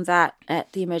readings from that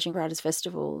at the Emerging Writers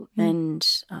Festival and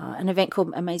an event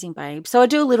called Amazing Babe. So I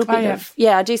do a little bit of,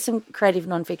 I do some creative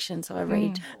nonfiction, so I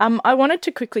read. I wanted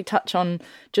to quickly touch on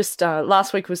just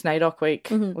last week was NAIDOC week.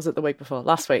 Was it the week before?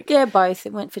 Last week? Yeah, both.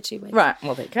 It went for 2 weeks. Right,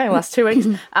 well, there you go, last 2 weeks.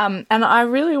 And I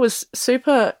really was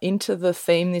super into the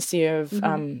theme this year of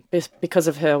Because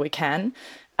of Her We Can.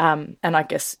 And I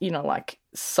guess, like,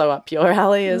 so up your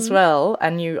alley as well.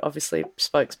 And you obviously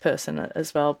spokesperson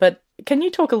as well. But can you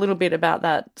talk a little bit about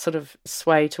that sort of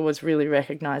sway towards really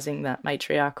recognising that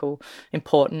matriarchal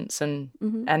importance and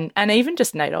even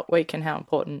just NAIDOC week and how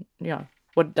important,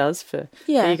 what it does for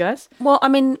you guys? Well, I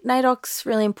mean, NAIDOC's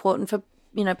really important for,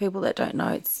 people that don't know.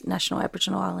 It's National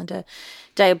Aboriginal Islander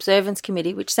Day Observance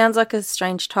Committee, which sounds like a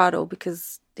strange title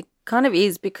because it kind of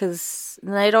is, because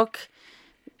NAIDOC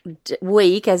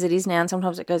week as it is now, and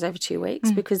sometimes it goes over 2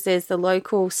 weeks because there's the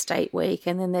local state week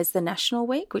and then there's the national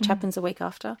week, which happens a week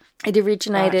after. It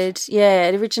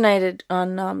originated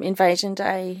on Invasion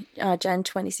Day, Jan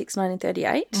 26,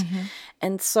 1938.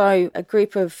 And so a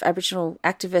group of Aboriginal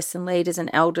activists and leaders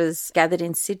and elders gathered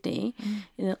in Sydney,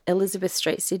 in Elizabeth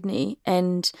Street, Sydney,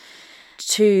 and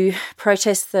to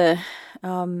protest and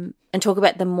talk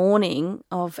about the mourning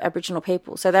of Aboriginal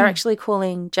people. So they're actually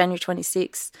calling January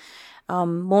 26th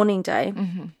Mourning Day.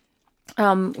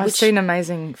 I've seen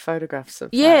amazing photographs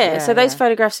of that. So those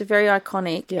photographs are very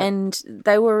iconic, and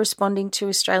they were responding to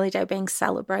Australia Day being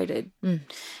celebrated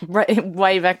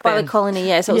way back by then the colony.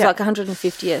 So it was like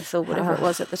 150th or whatever it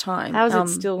was at the time. How is it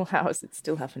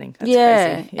still happening? That's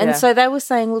crazy. And so they were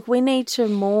saying, look, we need to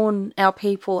mourn our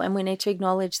people and we need to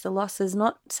acknowledge the losses,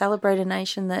 not celebrate a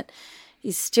nation that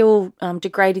is still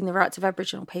degrading the rights of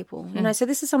Aboriginal people. So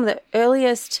this is some of the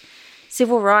earliest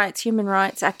civil rights, human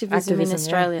rights, activism in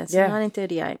Australia. So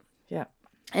 1938. Yeah.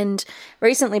 And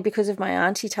recently, because of my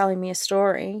auntie telling me a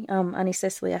story, Auntie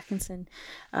Cecily Atkinson,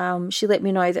 she let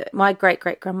me know that my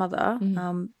great-great-grandmother,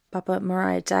 Papa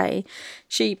Mariah Day,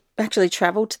 she actually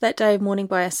travelled to that day of mourning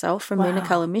by herself from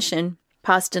Moonacalla Mission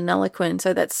past Deniliquin.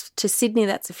 So that's to Sydney,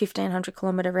 that's a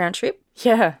 1,500-kilometre round trip.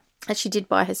 Yeah. That she did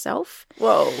by herself.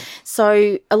 Whoa.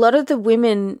 So a lot of the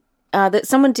women... that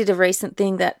someone did a recent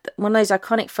thing, that one of those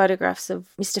iconic photographs of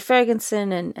Mr.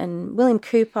 Ferguson and William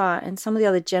Cooper and some of the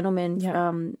other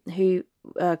gentlemen who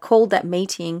called that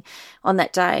meeting on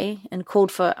that day and called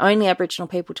for only Aboriginal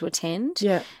people to attend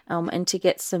and to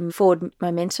get some forward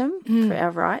momentum for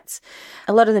our rights.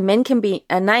 A lot of the men can be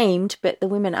named, but the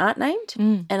women aren't named,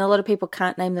 and a lot of people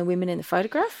can't name the women in the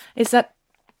photograph.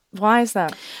 Why is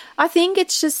that? I think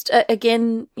it's just,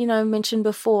 again, mentioned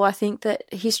before, I think that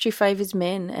history favours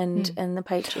men and the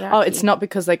patriarchy. Oh, it's not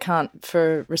because they can't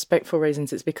for respectful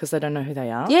reasons, it's because they don't know who they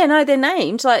are? Yeah, no, they're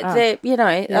named. Like,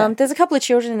 there's a couple of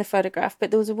children in the photograph, but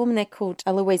there was a woman there called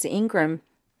Louisa Ingram.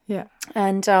 Yeah.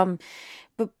 And,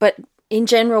 but in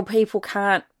general, people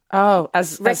can't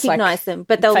recognise them,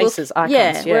 but they'll faces, look,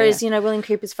 icons. Whereas William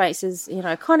Cooper's face is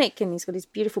iconic, and he's got his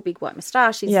beautiful big white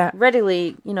moustache. He's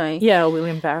readily or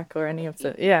William Barrack or any of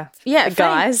the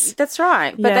guys. That's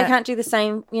right, but they can't do the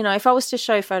same. If I was to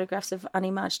show photographs of Annie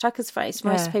Marge Tucker's face,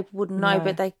 most people wouldn't know,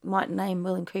 but they might name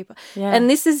William Cooper. And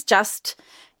this is just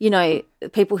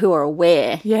people who are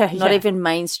aware. Yeah, not yeah. even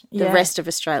the rest of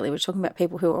Australia. We're talking about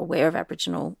people who are aware of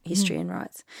Aboriginal history and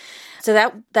rights. So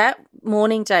that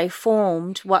mourning day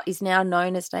formed what is now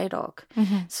known as NAIDOC.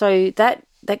 So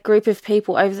that group of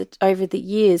people over the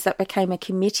years, that became a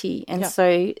committee, and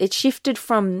so it shifted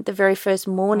from the very first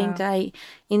mourning day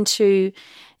into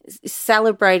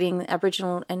celebrating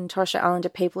Aboriginal and Torres Strait Islander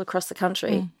people across the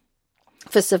country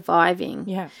for surviving.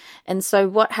 Yeah. And so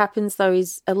what happens, though,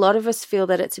 is a lot of us feel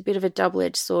that it's a bit of a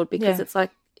double-edged sword, because it's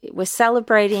like we're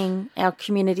celebrating our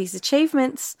community's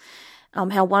achievements,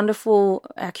 how wonderful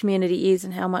our community is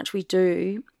and how much we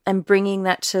do, and bringing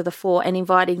that to the fore and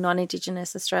inviting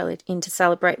non-Indigenous Australia in to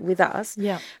celebrate with us.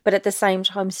 Yeah. But at the same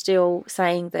time still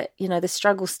saying that, the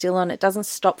struggle's still on. It doesn't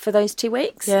stop for those 2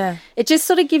 weeks. Yeah. It just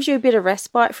sort of gives you a bit of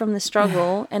respite from the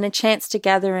struggle and a chance to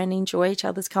gather and enjoy each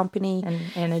other's company. And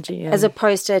energy. As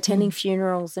opposed to attending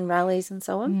funerals and rallies and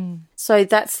so on. So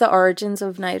that's the origins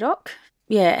of NAIDOC.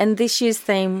 Yeah, and this year's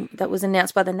theme that was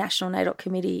announced by the National NAIDOC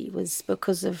Committee was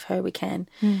Because of Her We Can,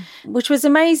 which was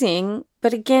amazing.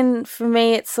 But again, for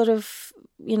me, it's sort of,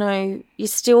 you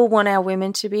still want our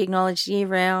women to be acknowledged year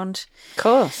round. Of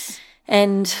course.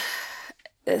 And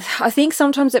I think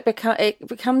sometimes it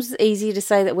becomes easy to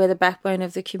say that we're the backbone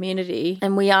of the community,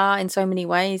 and we are in so many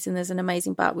ways. And there's an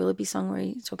amazing Bart Willoughby song where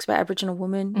he talks about Aboriginal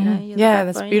women.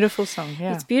 That's a beautiful song.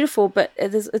 Yeah, it's beautiful, but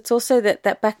it's also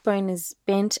that backbone is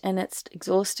bent and it's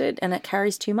exhausted and it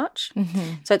carries too much.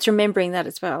 So it's remembering that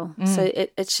as well. So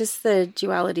it's just the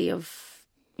duality of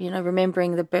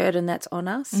remembering the burden that's on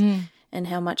us. And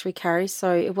how much we carry.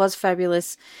 So it was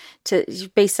fabulous to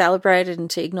be celebrated and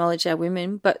to acknowledge our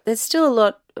women, but there's still a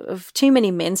lot of too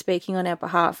many men speaking on our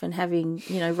behalf and having,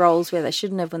 roles where they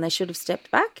shouldn't have, when they should have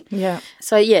stepped back. Yeah.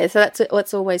 So that's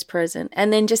what's always present.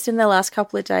 And then just in the last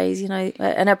couple of days, an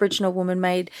Aboriginal woman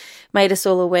made us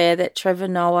all aware that Trevor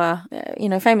Noah,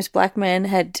 famous black man,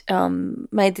 had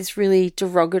made this really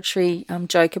derogatory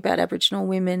joke about Aboriginal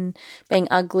women being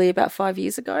ugly about 5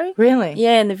 years ago. Really?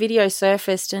 Yeah, and the video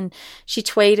surfaced, and she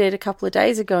tweeted a couple of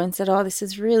days ago and said, "Oh, this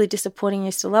is really disappointing. I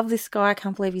used to love this guy. I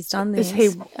can't believe he's done this."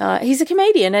 Is he? He's a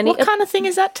comedian. And what kind of thing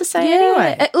is that to say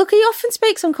anyway? Look, he often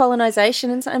speaks on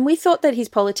colonisation, and we thought that his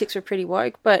politics were pretty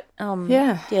woke, but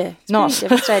it's not pretty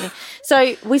devastating.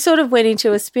 So we sort of went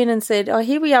into a spin and said, "Oh,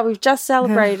 here we are. We've just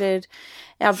celebrated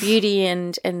our beauty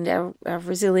and our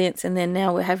resilience, and then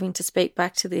now we're having to speak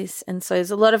back to this." And so there's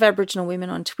a lot of Aboriginal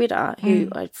women on Twitter who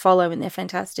I follow, and they're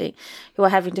fantastic, who are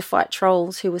having to fight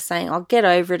trolls who were saying, "Oh, get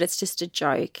over it. It's just a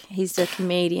joke. He's a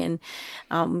comedian.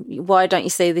 Why don't you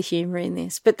see the humour in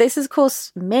this?" But this is, of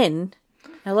course, men,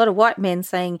 a lot of white men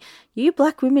saying, "You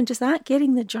black women just aren't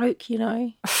getting the joke,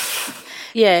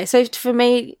 Yeah, so for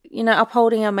me,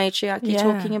 upholding our matriarchy,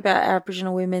 talking about our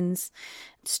Aboriginal women's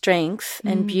strength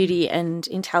and beauty and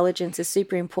intelligence is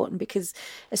super important, because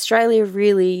Australia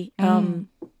really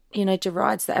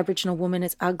derides the Aboriginal woman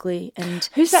as ugly and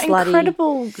Who's that slutty.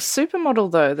 incredible supermodel,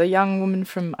 though? The young woman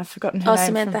from, I've forgotten her name.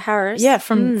 Samantha Harris. Yeah,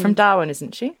 from Darwin,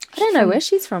 isn't she? I don't know where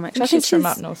she's from, actually. I think she's from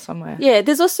up north somewhere. Yeah,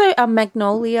 there's also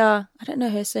Magnolia. I don't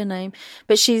know her surname,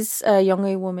 but she's a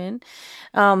Yolngu woman.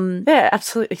 Yeah,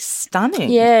 absolutely stunning.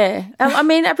 Yeah.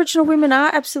 Aboriginal women are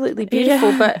absolutely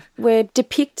beautiful, but we're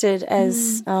depicted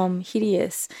as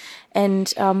hideous.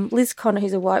 And Liz Connor,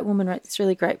 who's a white woman, wrote this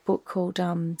really great book called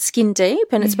Skin Deep,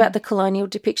 and it's about the colonial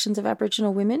depictions of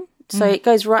Aboriginal women. So it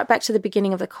goes right back to the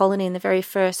beginning of the colony and the very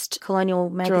first colonial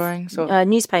drawings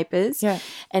newspapers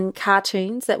and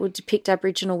cartoons that would depict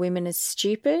Aboriginal women as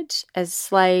stupid, as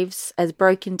slaves, as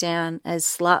broken down, as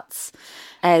sluts,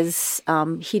 as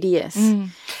hideous.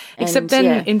 Except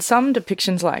then in some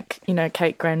depictions, like,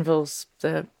 Kate Granville's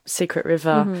The Secret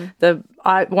River,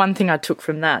 one thing I took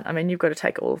from that, you've got to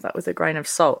take all of that with a grain of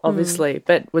salt, obviously,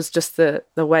 but was just the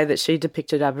way that she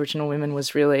depicted Aboriginal women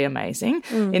was really amazing,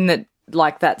 in that,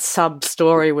 like, that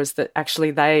sub-story was that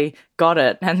actually they got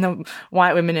it, and the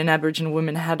white women and Aboriginal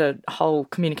women had a whole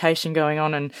communication going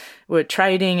on and were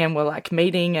trading and were, like,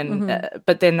 meeting, and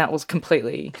but then that was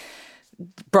completely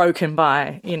broken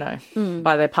by,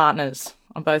 by their partners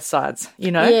on both sides,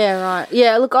 Yeah, right.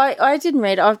 Yeah, look, I didn't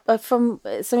read. From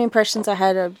some impressions I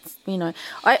had of,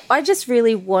 I just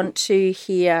really want to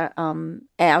hear our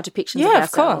depictions of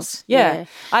ourselves. Of course. Yeah.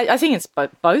 I think it's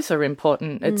both are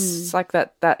important. It's like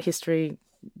that history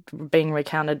being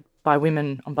recounted by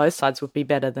women on both sides would be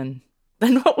better than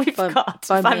what we've got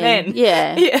by men.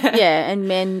 Yeah, and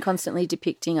men constantly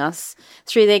depicting us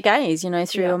through their gaze,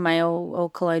 through a male or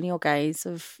colonial gaze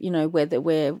of, whether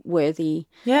we're worthy,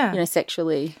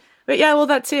 sexually. But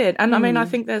that's it. And I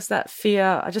think there's that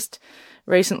fear. I just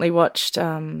recently watched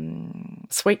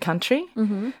Sweet Country,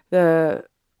 the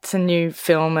it's a new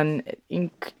film and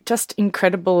just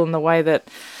incredible in the way that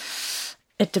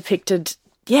it depicted,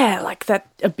 like that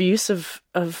abuse of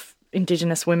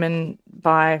Indigenous women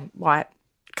by white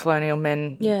colonial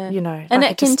men, and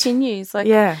it continues.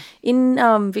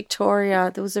 In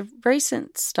Victoria, there was a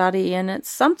recent study, and it's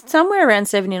somewhere around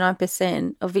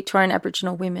 79% of Victorian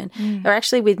Aboriginal women are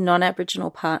actually with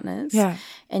non-Aboriginal partners. Yeah,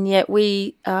 and yet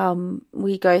we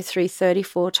go through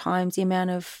 34 times the amount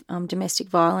of domestic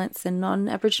violence than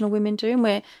non-Aboriginal women do, and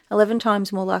we're 11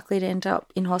 times more likely to end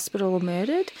up in hospital or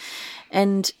murdered.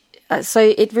 And so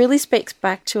it really speaks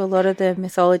back to a lot of the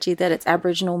mythology that it's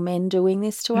Aboriginal men doing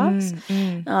this to us.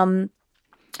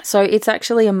 So it's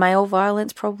actually a male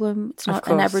violence problem. It's not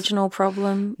an Aboriginal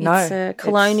problem. It's a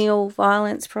colonial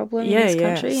violence problem in this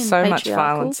country. Yeah, so much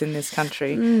violence in this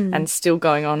country and still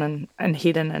going on and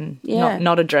hidden and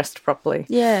not addressed properly.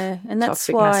 Yeah, and that's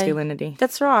toxic why masculinity.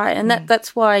 That's right, and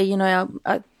that's why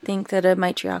I think that a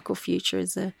matriarchal future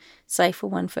is a safer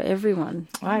one for everyone.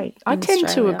 I tend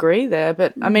to agree there,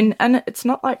 but I mean, and it's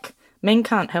not like men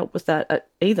can't help with that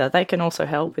either. They can also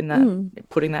help in that,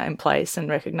 putting that in place and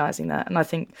recognising that. And I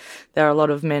think there are a lot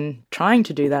of men trying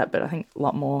to do that, but I think a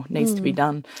lot more needs to be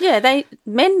done. Yeah,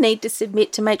 men need to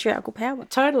submit to matriarchal power.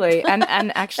 Totally, and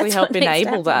actually help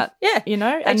enable that. Yeah,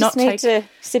 and not need to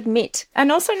submit,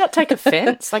 and also not take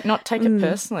offence, like not take it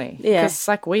personally. Yeah, because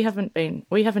like we haven't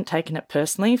taken it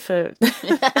personally for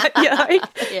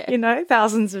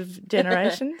thousands of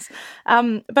generations.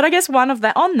 But I guess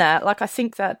I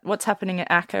think that what's happening at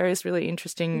ACCA is really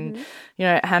interesting.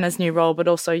 Hannah's new role, but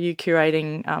also you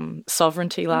curating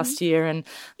sovereignty last year, and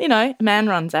man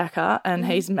runs ACCA, and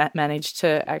he's managed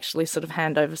to actually sort of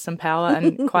hand over some power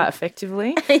and quite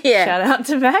effectively. Shout out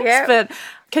to Max. Yep. But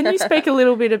can you speak a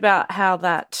little bit about how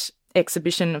that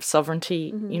exhibition of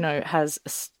sovereignty, has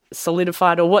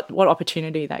solidified, or what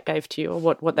opportunity that gave to you, or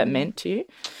what that meant to you?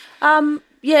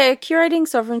 Curating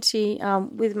sovereignty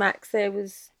with Max there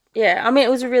was. Yeah, I mean, it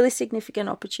was a really significant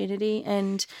opportunity,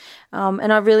 and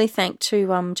I really thank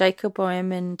to Jacob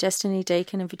Boehm and Destiny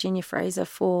Deacon and Virginia Fraser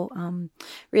for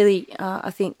really,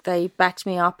 I think they backed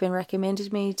me up and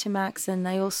recommended me to Max, and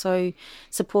they also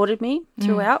supported me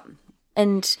throughout.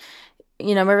 And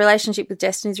my relationship with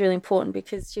Destiny is really important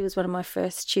because she was one of my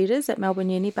first tutors at Melbourne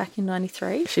Uni back in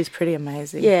 93. She's pretty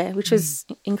amazing. Yeah, which was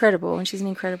incredible, and she's an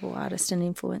incredible artist and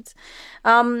influence.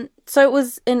 So it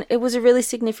was a really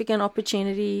significant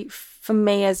opportunity for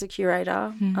me as a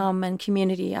curator and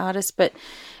community artist, but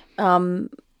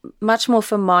much more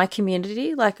for my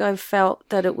community. Like, I felt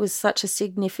that it was such a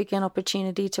significant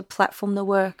opportunity to platform the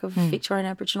work of Victorian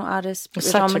Aboriginal artists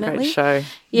predominantly. Such a great show.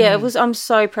 Yeah, it was. I'm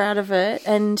so proud of it.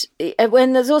 And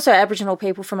when there's also Aboriginal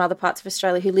people from other parts of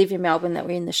Australia who live in Melbourne that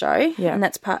were in the show, and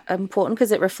that's important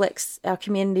because it reflects our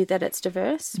community, that it's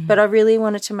diverse. But I really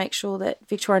wanted to make sure that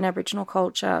Victorian Aboriginal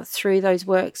culture through those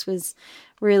works was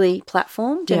really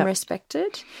platformed and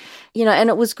respected. And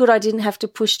it was good I didn't have to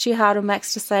push too hard on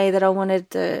Max to say that I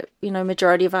wanted the,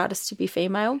 majority of artists to be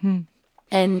female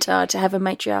and to have a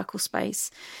matriarchal space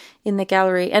in the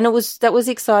gallery. And that was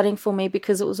exciting for me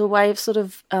because it was a way of sort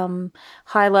of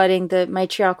highlighting the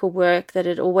matriarchal work that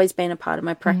had always been a part of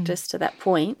my practice to that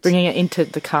point. Bringing it into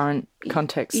the current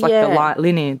context, like the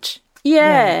lineage.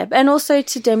 Yeah, and also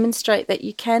to demonstrate that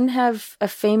you can have a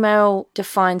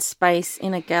female-defined space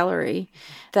in a gallery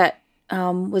that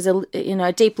was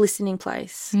a deep listening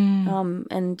place.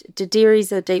 And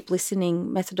Dadiri's a deep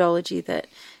listening methodology that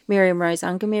Miriam Rose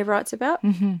Ungamir writes about.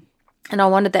 And I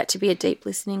wanted that to be a deep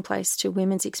listening place to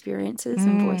women's experiences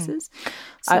and voices.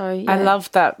 So I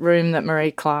love that room that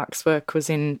Marie Clark's work was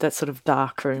in, that sort of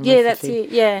dark room. Yeah, that's it.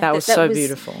 Yeah, that was so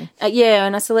beautiful.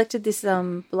 And I selected this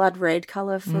blood red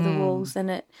colour for the walls,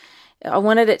 and I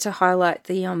wanted it to highlight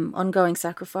the ongoing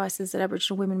sacrifices that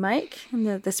Aboriginal women make,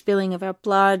 and the spilling of our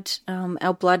blood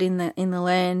in the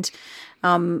land,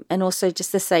 and also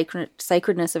just the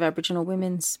sacredness of Aboriginal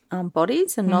women's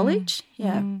bodies and knowledge.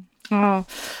 Yeah. Oh.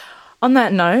 On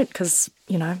that note, because,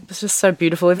 it's just so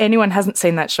beautiful. If anyone hasn't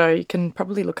seen that show, you can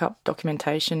probably look up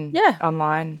documentation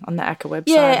online on the ACCA website.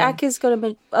 Yeah, ACCA's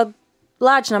got a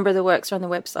large number of the works are on the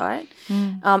website,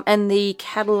 and the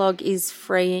catalogue is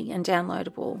free and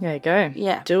downloadable. There you go.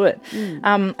 Yeah. Do it.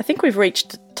 I think we've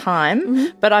reached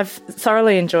time, but I've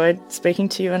thoroughly enjoyed speaking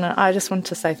to you, and I just want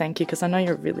to say thank you because I know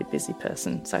you're a really busy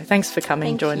person. So thanks for coming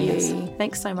and joining us.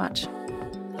 Thanks so much.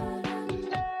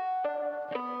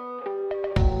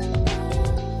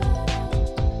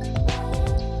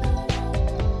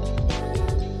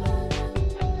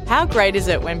 How great is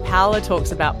it when Paola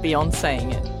talks about beyond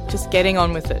saying it, just getting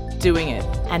on with it, doing it,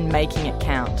 and making it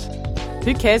count?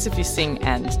 Who cares if you sing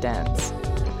and dance?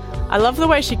 I love the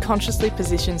way she consciously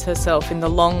positions herself in the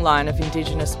long line of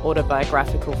Indigenous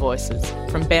autobiographical voices,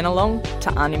 from Bennelong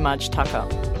to Ani Mudge Tucker.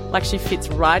 Like she fits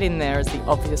right in there as the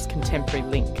obvious contemporary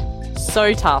link.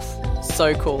 So tough,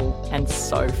 so cool, and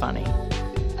so funny.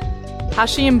 How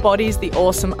she embodies the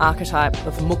awesome archetype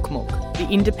of Mukmuk, the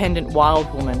independent wild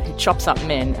woman who chops up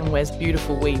men and wears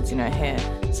beautiful weeds in her hair,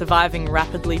 surviving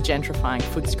rapidly gentrifying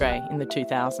Footscray in the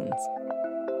 2000s.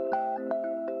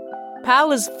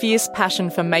 Paola's fierce passion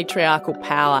for matriarchal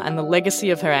power and the legacy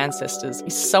of her ancestors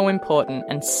is so important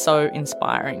and so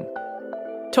inspiring.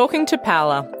 Talking to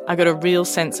Paola, I got a real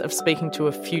sense of speaking to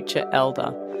a future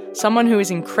elder, someone who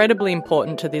is incredibly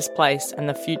important to this place and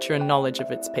the future and knowledge of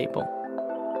its people.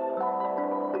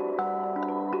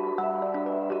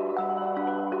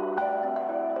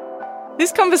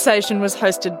 This conversation was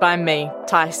hosted by me,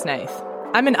 Ty Snaith.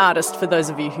 I'm an artist for those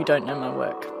of you who don't know my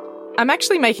work. I'm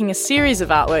actually making a series of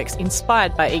artworks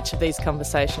inspired by each of these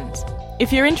conversations.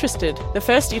 If you're interested, the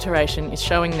first iteration is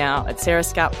showing now at Sarah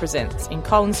Scout Presents in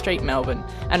Collins Street, Melbourne,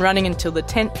 and running until the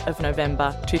 10th of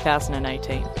November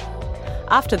 2018.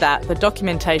 After that, the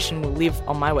documentation will live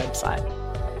on my website.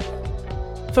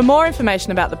 For more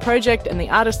information about the project and the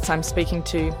artists I'm speaking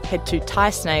to, head to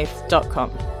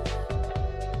tysnaith.com.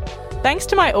 Thanks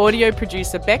to my audio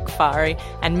producer Beck Fari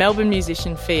and Melbourne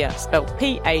musician Fia, spelled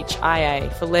Phia,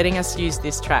 for letting us use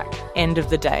this track, End of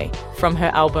the Day, from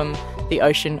her album The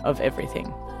Ocean of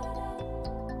Everything.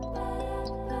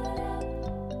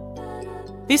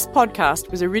 This podcast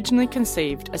was originally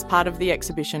conceived as part of the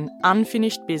exhibition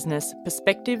Unfinished Business: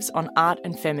 Perspectives on Art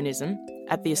and Feminism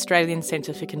at the Australian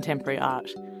Centre for Contemporary Art.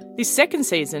 This second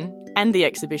season, and the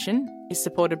exhibition, is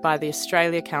supported by the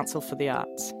Australia Council for the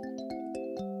Arts.